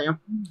your volume,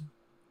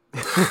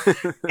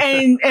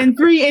 and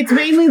three, it's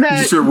mainly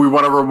that. Sure, we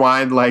want to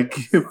rewind like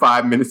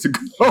 5 minutes ago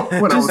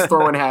when I was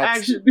throwing hats.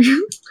 Actually,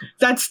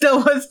 that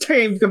still was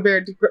tame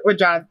compared to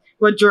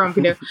what Jerome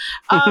can do.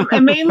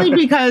 And mainly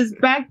because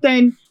back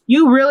then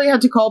you really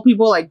had to call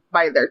people like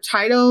by their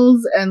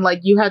titles, and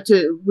like you had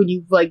to, when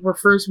you like were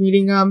first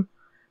meeting them,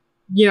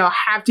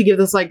 have to give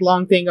this like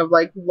long thing of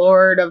like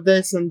Lord of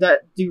this and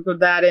that, Duke of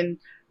that, and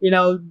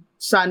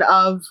son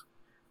of,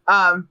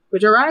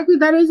 which ironically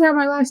that is how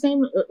my last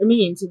name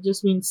means. It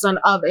just means son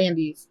of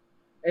Andes.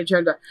 It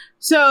turned out.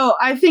 So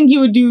I think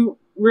you would do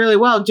really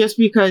well just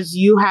because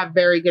you have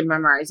very good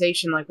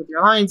memorization, like with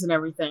your lines and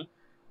everything.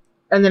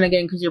 And then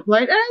again, because you're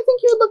polite, and I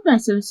think you would look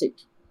nice in a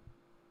suit.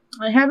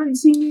 I haven't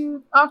seen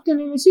you often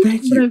in a suit,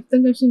 but I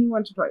think I've seen you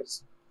once or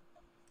twice.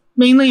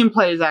 Mainly in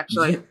plays,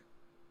 actually. Yeah.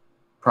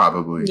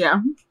 Probably.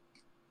 Yeah.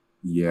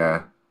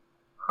 Yeah.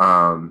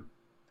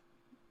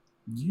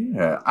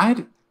 Yeah.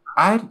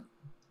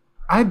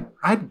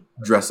 I'd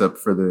dress up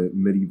for the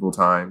medieval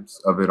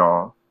times of it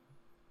all.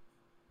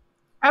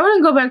 I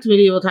wouldn't go back to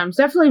medieval times.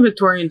 Definitely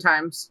Victorian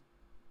times.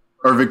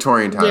 Or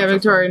Victorian times. Yeah,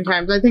 Victorian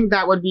times. I think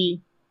that would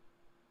be...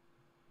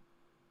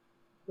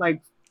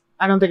 Like,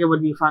 I don't think it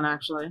would be fun,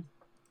 actually.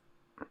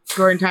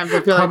 during times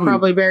I feel like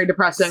probably very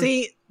depressing.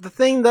 See, the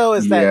thing though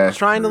is that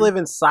trying to live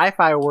in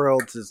sci-fi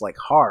worlds is like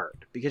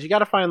hard because you got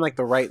to find like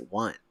the right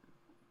one.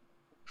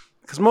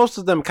 Because most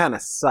of them kind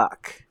of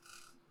suck.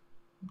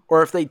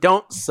 Or if they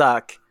don't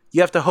suck,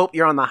 you have to hope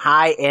you're on the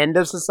high end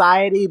of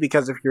society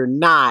because if you're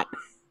not,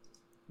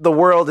 the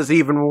world is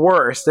even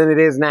worse than it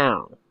is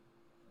now.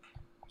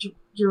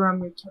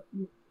 Jerome,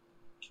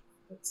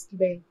 it's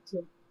today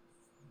too.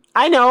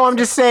 I know, I'm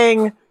just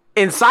saying,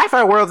 in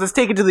sci-fi worlds, it's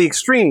taken to the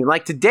extreme.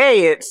 Like,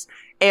 today, it's,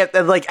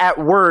 at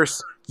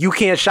worst, you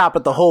can't shop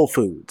at the Whole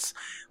Foods.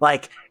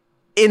 Like,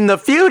 in the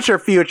future,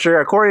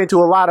 according to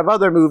a lot of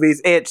other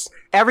movies, it's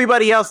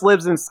everybody else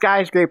lives in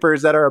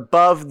skyscrapers that are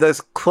above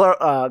this,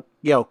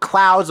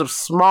 clouds of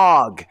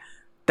smog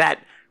that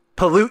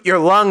pollute your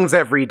lungs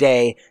every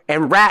day,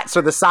 and rats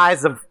are the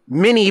size of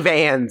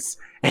minivans,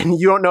 and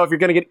you don't know if you're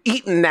going to get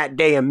eaten that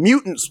day, and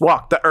mutants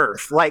walk the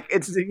earth. Like,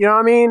 it's, you know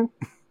what I mean?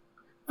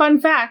 Fun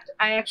fact,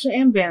 I actually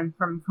am banned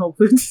from Whole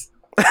Foods.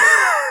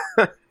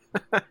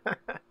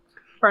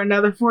 For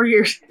another 4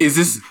 years. Is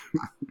this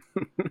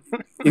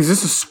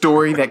a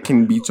story that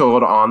can be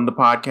told on the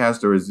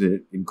podcast, or is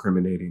it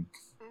incriminating?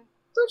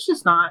 It's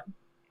just not.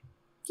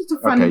 Just a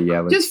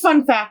fun, just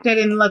fun fact,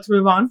 and let's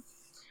move on.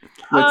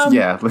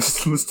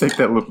 Let's take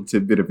that little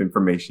tidbit of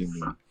information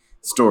and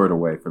store it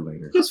away for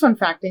later. Just fun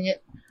facting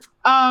it.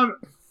 I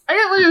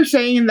get what you're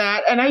saying in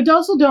that, and I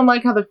also don't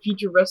like how the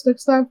futuristic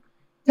stuff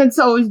tends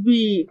to always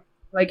be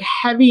like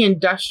heavy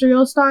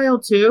industrial style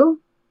too.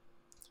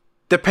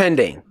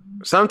 Depending.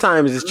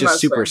 Sometimes it's just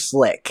super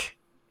slick.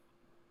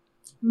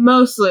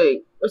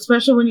 Mostly.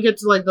 Especially when you get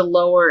to like the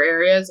lower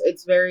areas,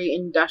 it's very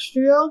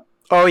industrial.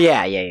 Oh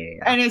yeah.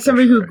 And as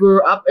somebody who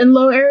grew up in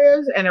low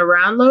areas and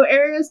around low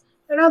areas,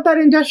 they're not that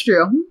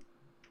industrial.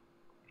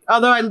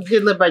 Although I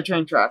did live by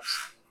train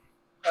tracks.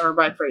 Or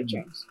by freight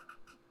trains.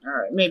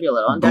 Alright, maybe a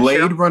little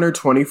industrial. Blade Runner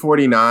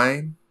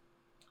 2049.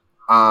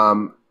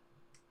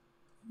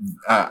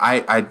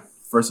 I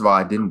first of all,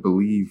 I didn't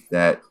believe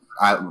that.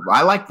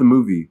 I liked the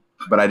movie,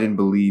 but I didn't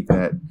believe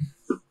that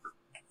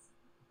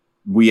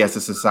we as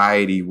a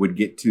society would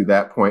get to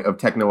that point of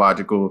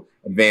technological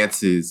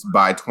advances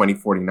by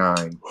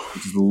 2049,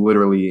 which is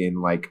literally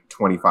in like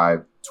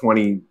 28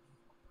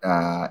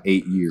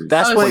 years.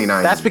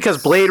 That's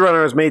because Blade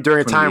Runner was made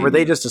during a time where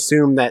they just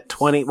assumed that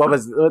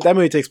that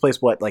movie takes place,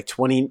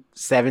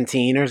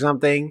 2017 or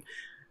something?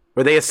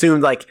 Where they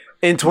assumed like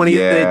in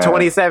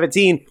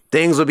 2017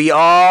 things would be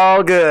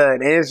all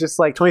good, and it's just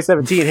like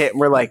 2017 hit, and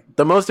we're like,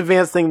 the most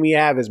advanced thing we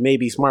have is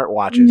maybe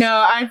smartwatches. No,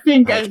 I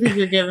think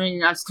you're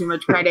giving us too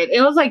much credit.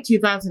 It was like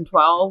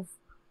 2012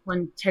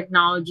 when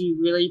technology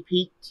really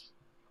peaked,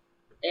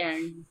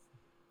 and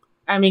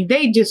I mean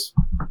they just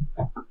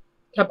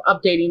kept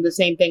updating the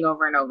same thing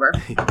over and over.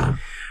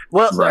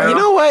 Well, you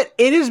know what?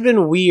 It has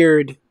been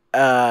weird.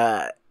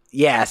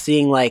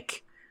 Seeing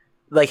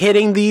like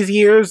hitting these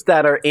years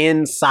that are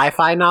in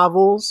sci-fi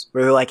novels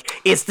where they're like,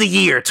 it's the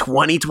year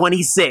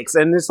 2026.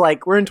 And it's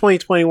like, we're in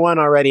 2021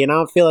 already. And I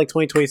don't feel like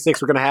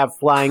 2026 we're going to have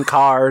flying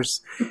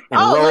cars and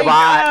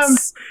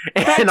robots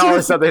and all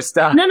this other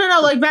stuff. No.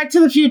 Like Back to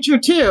the Future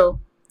too.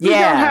 You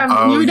don't have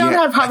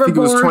hoverboards. I think it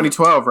was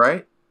 2012,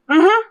 right?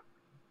 Uh-huh.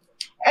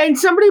 And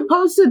somebody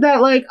posted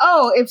that like,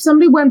 if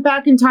somebody went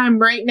back in time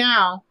right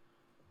now,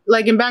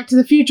 like in Back to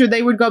the Future,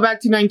 they would go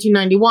back to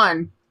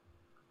 1991.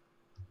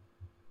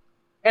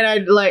 And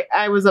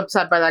I was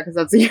upset by that because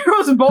that's the year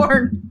I was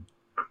born.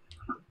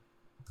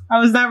 I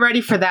was not ready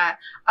for that.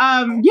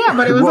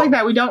 But it was like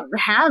that. We don't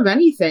have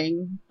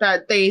anything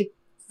that they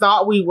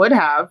thought we would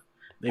have.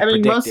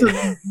 Most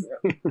of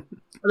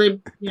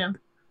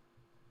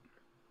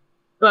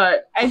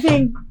But I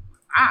think,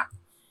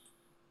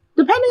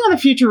 depending on the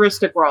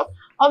futuristic world,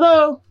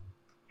 although,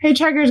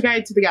 Hitchhiker's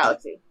Guide to the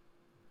Galaxy,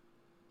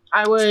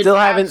 I would still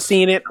haven't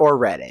seen it or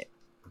read it.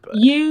 But.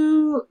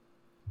 You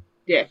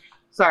dick.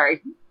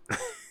 Sorry.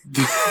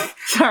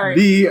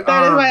 Sorry.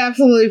 That is my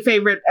absolutely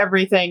favorite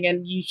everything,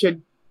 and you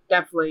should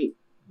definitely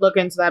look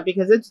into that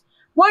because it's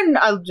one,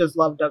 I just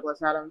love Douglas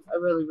Adams. I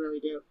really, really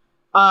do.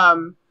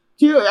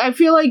 Two, I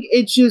feel like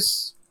it's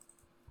just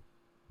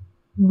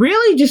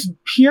really just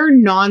pure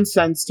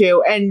nonsense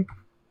too, and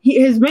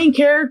his main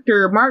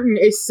character, Martin,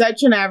 is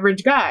such an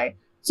average guy.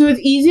 So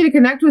it's easy to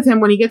connect with him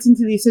when he gets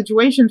into these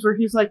situations where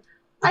he's like,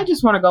 I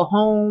just want to go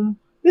home.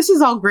 This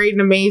is all great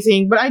and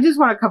amazing, but I just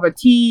want a cup of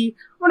tea.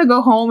 I want to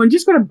go home and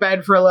just go to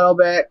bed for a little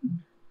bit. And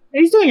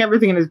he's doing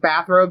everything in his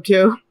bathrobe,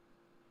 too.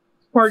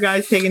 Poor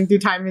guy's taking through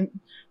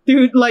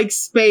like,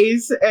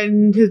 space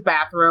and his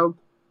bathrobe.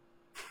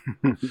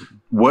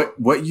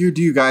 What year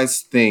do you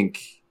guys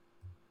think,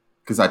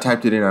 because I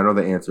typed it in, I know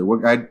the answer.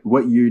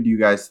 What year do you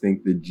guys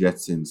think the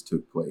Jetsons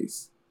took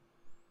place?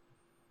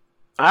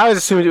 I always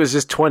assumed it was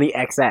just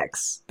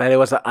 20XX, that it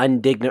was an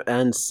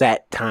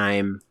unset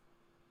time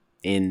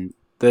in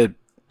the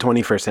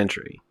 21st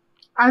century.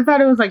 I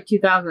thought it was like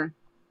 2000.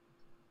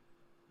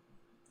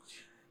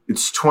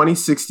 It's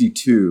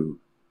 2062.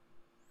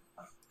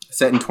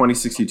 Set in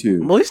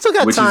 2062. Well, we still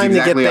got time to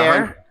get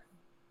there.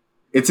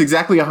 It's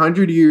exactly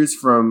 100 years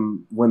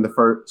from when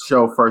the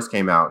show first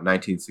came out,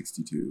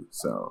 1962.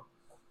 So,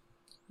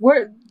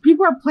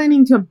 people are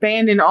planning to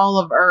abandon all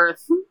of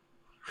Earth.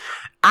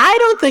 I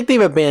don't think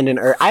they've abandoned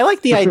Earth. I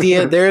like the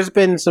idea. There's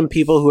been some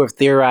people who have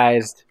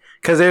theorized,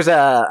 because there's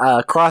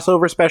a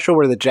crossover special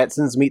where the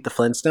Jetsons meet the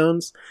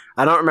Flintstones.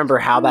 I don't remember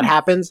how that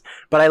happens,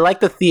 but I like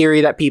the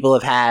theory that people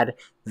have had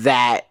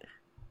that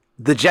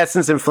the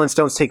Jetsons and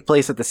Flintstones take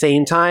place at the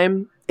same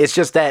time. It's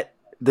just that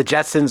the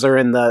Jetsons are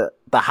in the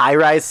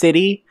high-rise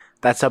city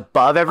that's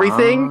above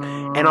everything,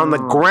 and on the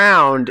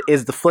ground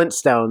is the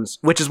Flintstones,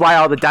 which is why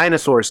all the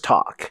dinosaurs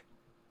talk.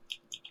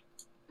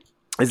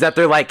 Is that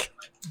they're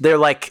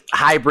like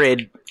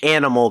hybrid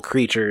animal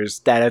creatures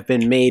that have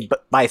been made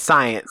by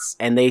science,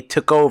 and they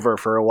took over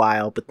for a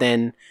while, but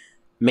then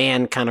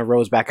man kind of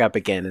rose back up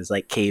again as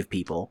like cave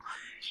people.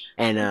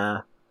 And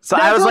so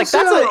I was like,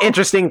 that's an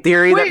interesting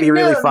theory. That'd be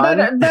really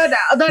fun.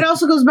 That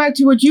also goes back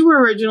to what you were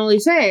originally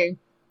saying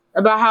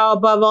about how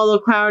above all the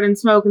cloud and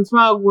smoke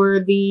were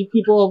the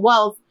people of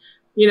wealth,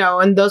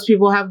 and those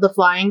people have the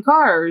flying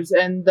cars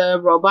and the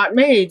robot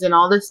maids and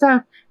all this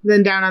stuff.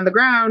 Then down on the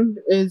ground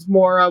is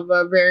more of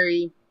a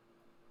very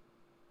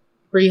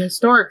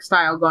prehistoric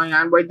style going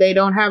on, where they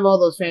don't have all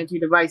those fancy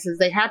devices.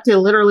 They have to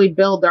literally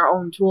build their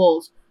own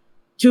tools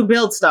to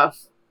build stuff.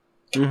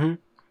 Mm-hmm.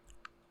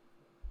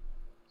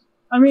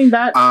 I mean,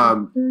 that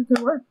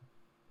could work.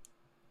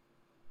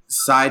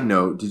 Side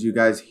note, did you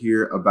guys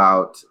hear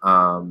about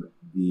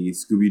the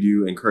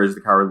Scooby-Doo and Courage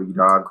the Cowardly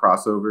Dog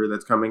crossover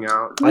that's coming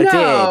out? I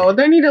did.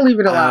 They need to leave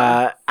it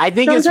alone. I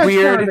think it's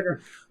weird.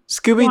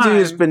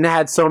 Scooby-Doo's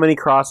had so many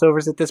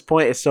crossovers at this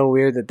point. It's so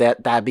weird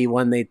that'd be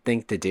one they'd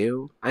think to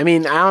do. I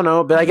mean, I don't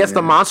know, but I guess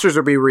the monsters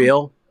will be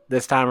real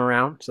this time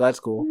around, so that's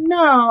cool.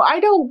 No, I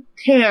don't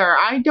care.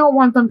 I don't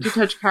want them to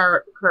touch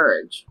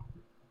Courage.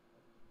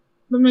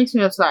 That makes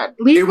me upset.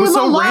 Leave him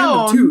alone.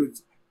 Random too.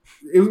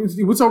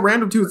 It was so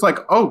random too. It's like,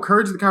 oh,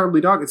 Courage the Cowardly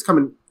Dog, it's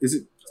coming. Is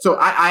it? So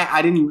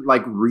I didn't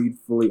read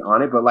fully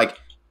on it, but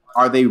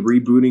are they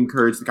rebooting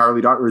Courage the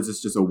Cowardly Dog, or is this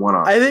just a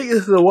one-off? I think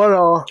this is a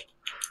one-off.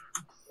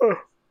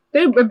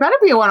 It better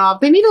be a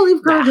one-off. They need to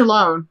leave Courage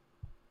alone.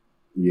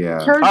 Yeah.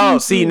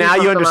 Courage see, now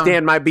you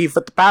understand my beef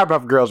with the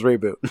Powerpuff Girls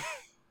reboot.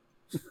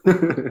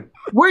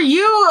 Were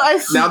you?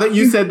 Now that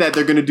you said that,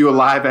 they're going to do a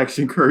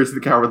live-action Courage the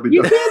Cowardly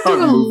Dog. You can't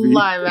do a movie.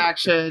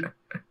 live-action.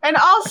 And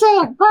also,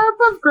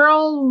 Powerpuff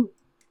Girls,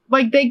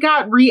 they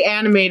got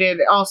reanimated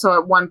also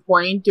at one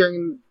point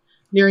during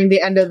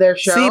the end of their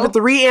show. See, but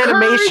the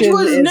reanimation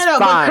is fine.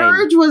 But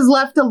Courage was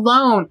left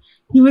alone.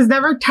 He was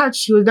never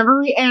touched. He was never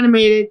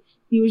reanimated.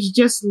 He was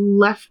just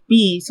left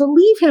be. So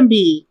leave him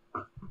be.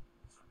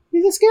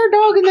 He's a scared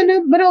dog in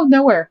the middle of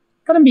nowhere.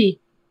 Let him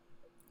be.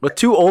 With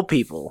two old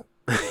people.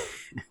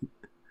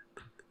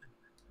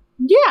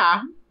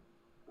 Yeah.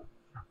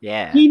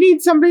 Yeah. He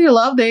needs somebody to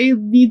love. They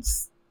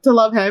needs to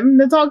love him.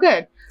 That's all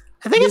good.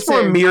 I think it's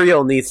more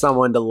Muriel needs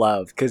someone to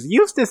love, because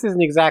Eustace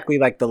isn't exactly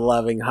like the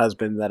loving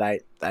husband that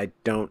I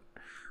don't,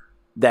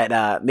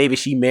 that maybe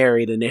she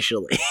married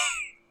initially.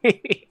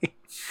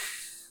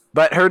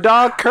 But her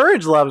dog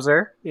Courage loves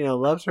her,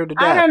 loves her to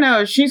death. I don't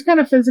know. She's kind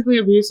of physically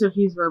abusive.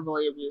 He's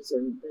verbally abusive.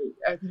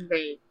 I think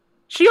they.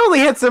 She only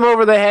hits him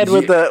over the head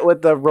with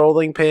the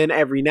rolling pin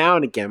every now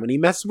and again when he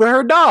messes with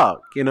her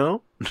dog.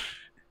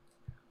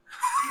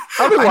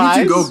 Otherwise, I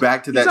need to go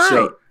back to that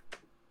show. Right.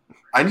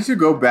 I need to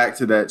go back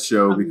to that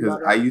show because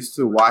I used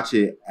to watch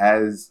it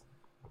as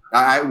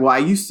I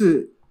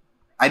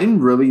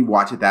didn't really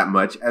watch it that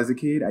much as a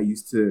kid. I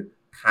used to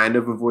kind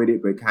of avoid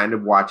it, but kind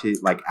of watch it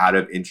out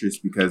of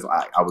interest because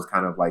I was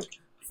kind of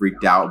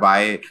freaked out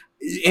by it.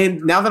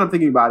 And now that I'm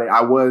thinking about it,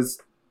 I was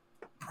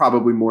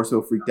probably more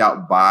so freaked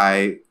out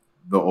by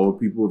the old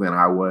people than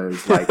I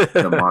was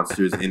the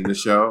monsters in the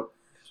show.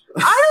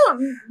 I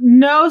don't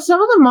know. Some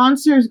of the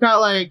monsters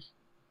got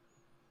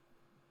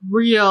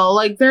real.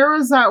 There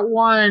was that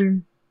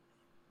one.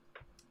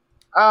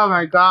 Oh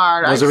my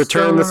god! Was it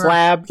Return the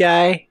Slab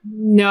guy?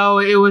 No,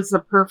 it was the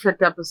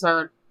perfect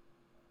episode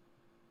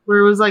where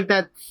it was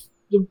that.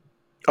 The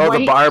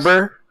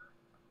barber.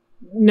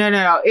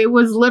 No! It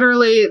was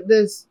literally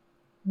this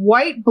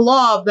white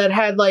blob that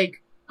had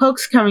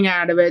hooks coming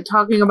out of it,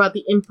 talking about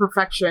the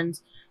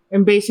imperfections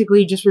and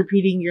basically just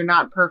repeating, "You're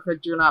not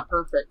perfect. You're not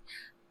perfect."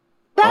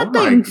 That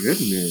thing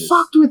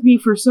fucked with me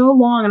for so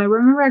long, and I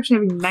remember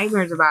actually having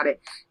nightmares about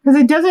it because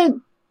it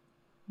doesn't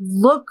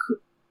look.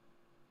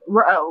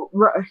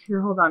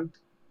 Here, hold on.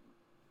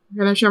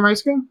 Can I share my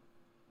screen?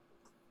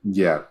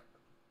 Yeah.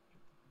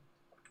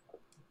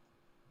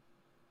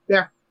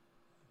 There.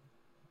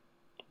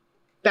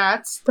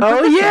 That's the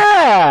perfect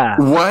yeah.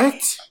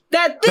 What?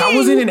 That thing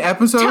was in an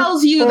episode.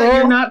 Tells you that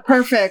you're not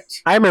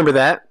perfect. I remember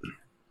that.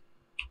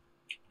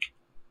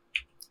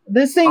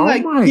 This thing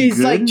is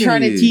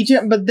trying to teach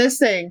it, but this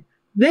thing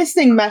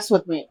messed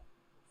with me.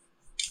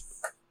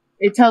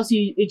 It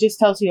just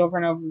tells you over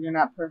and over you're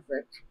not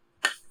perfect.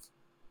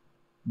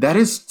 That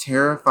is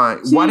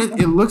terrifying. See,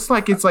 it looks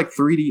like it's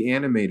 3D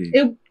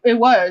animated. It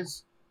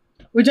was.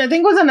 Which I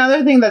think was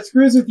another thing that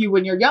screws with you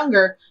when you're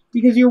younger,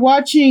 because you're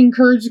watching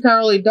Courage the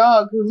Cowardly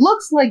Dog, who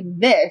looks like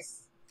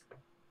this,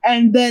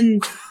 and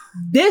then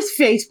this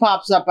face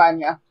pops up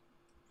on you.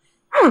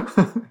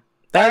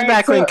 That was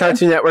back when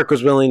Cartoon Network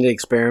was willing to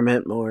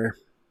experiment more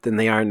than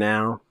they are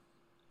now.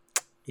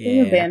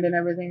 They abandon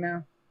everything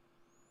now.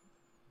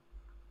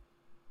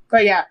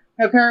 But yeah,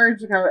 no,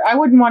 Courage the Cowardly. I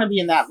wouldn't want to be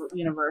in that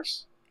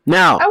universe.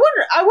 No.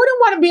 I wouldn't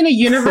want to be in a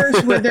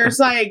universe where there's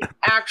like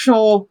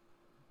actual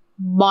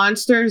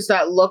monsters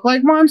that look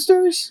like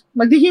monsters.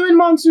 Like the human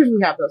monsters, we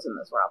have those in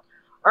this world.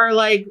 Or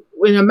like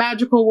in a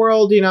magical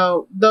world, you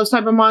know, those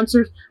type of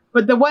monsters.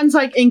 But the ones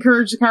like in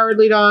Courage the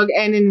Cowardly Dog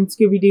and in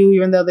Scooby-Doo,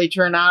 even though they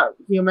turn out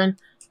human.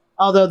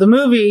 Although the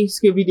movie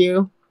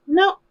Scooby-Doo,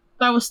 no,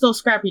 that was still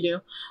Scrappy-Doo.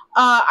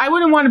 I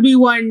wouldn't want to be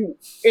one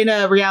in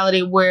a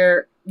reality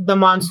where the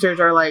monsters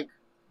are like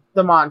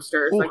the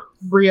monsters. Ooh. Like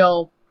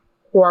real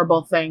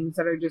horrible things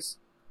that are just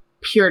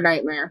pure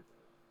nightmare.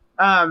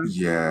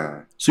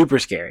 Yeah. Super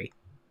scary.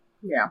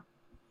 Yeah.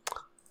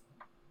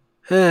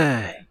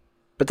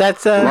 But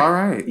that's well, all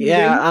right.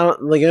 Yeah, I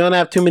don't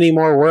have too many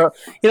more world.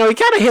 You know, we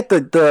kind of hit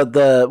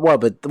the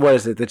what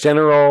is it? The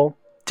general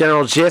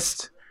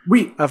gist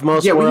of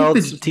most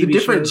worlds. We hit the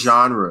different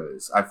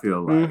genres. I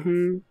feel like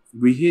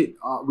we hit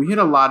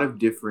a lot of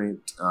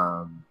different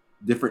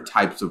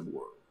types of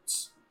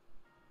worlds.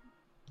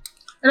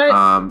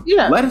 And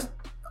let us.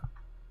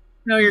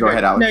 No, you're Go good.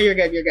 ahead, Alex. No, you're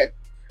good. You're good.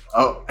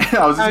 Oh,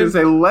 I was just gonna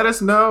say, let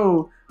us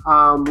know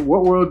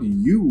what world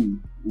you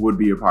would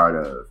be a part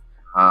of.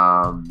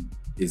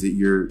 Is it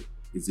your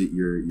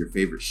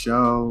favorite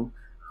show?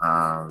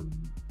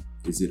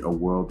 Is it a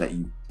world that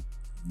you've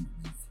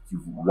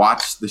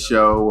watched the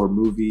show or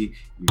movie?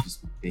 You've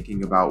just been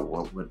thinking about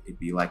what would it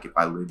be like if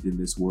I lived in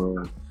this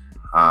world?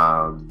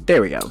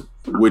 There we go.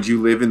 Would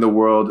you live in the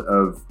world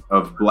of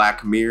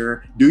Black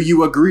Mirror? Do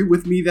you agree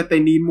with me that they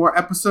need more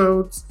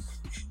episodes?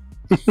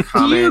 Do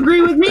you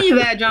agree with me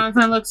that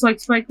Jonathan looks like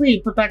Spike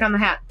Lee? Put back on the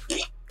hat.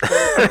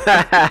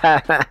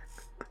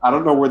 I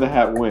don't know where the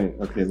hat went.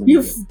 Okay,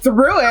 you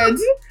threw it.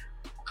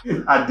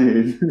 I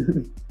did.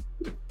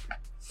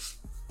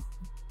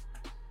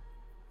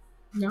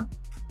 No.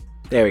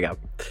 There we go.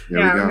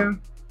 There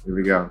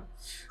we go.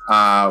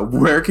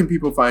 Where can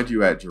people find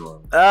you at,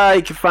 Jerome?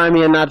 You can find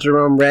me at Not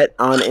Jerome Rhett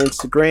on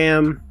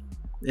Instagram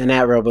and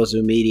at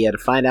RoboZoo Media to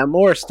find out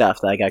more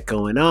stuff that I got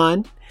going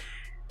on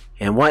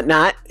and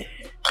whatnot.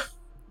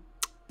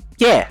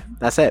 Yeah,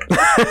 that's it.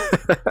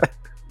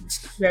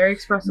 Very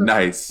expressive.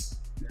 Nice.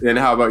 And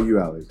how about you,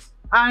 Alex?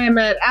 I am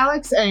at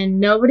Alex and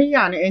Nobody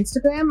on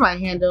Instagram. I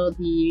handle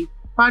the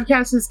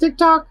podcast is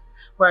TikTok,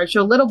 where I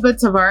show little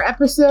bits of our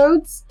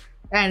episodes,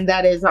 and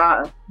that is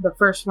the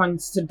first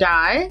ones to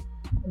die.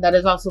 And that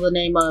is also the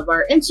name of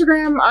our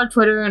Instagram, our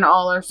Twitter, and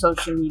all our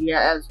social media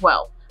as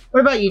well.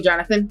 What about you,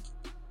 Jonathan?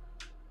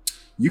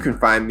 You can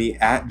find me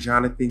at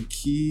Jonathan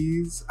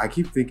Keys. I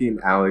keep thinking,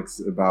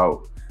 Alex,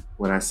 about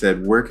when I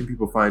said, where can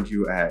people find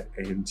you at?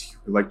 And you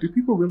were like, do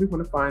people really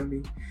want to find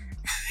me?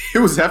 It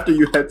was after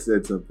you had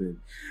said something.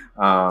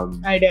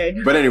 I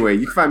did. But anyway,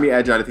 you can find me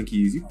at Jonathan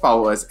Keys. You can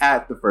follow us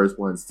at The First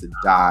Ones to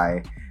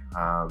Die.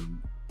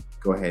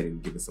 Go ahead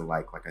and give us a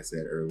like I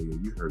said earlier.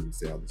 You heard me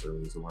say all this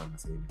earlier, so why am I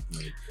saying it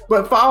again?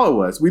 But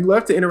follow us. We'd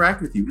love to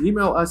interact with you.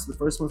 Email us,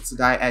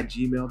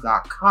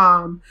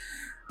 thefirstones2die@gmail.com.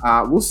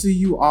 We'll see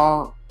you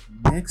all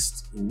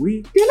next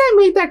week. Didn't I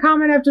make that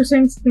comment after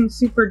saying something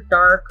super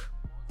dark?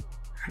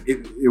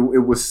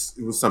 It was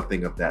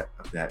something of that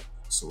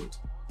sort.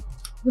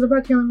 What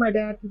about killing my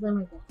dad? Because I'm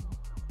my dad.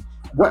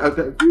 What?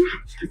 Bye,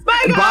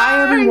 guys!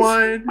 Bye,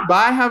 everyone.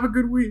 Bye. Have a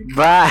good week.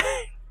 Bye.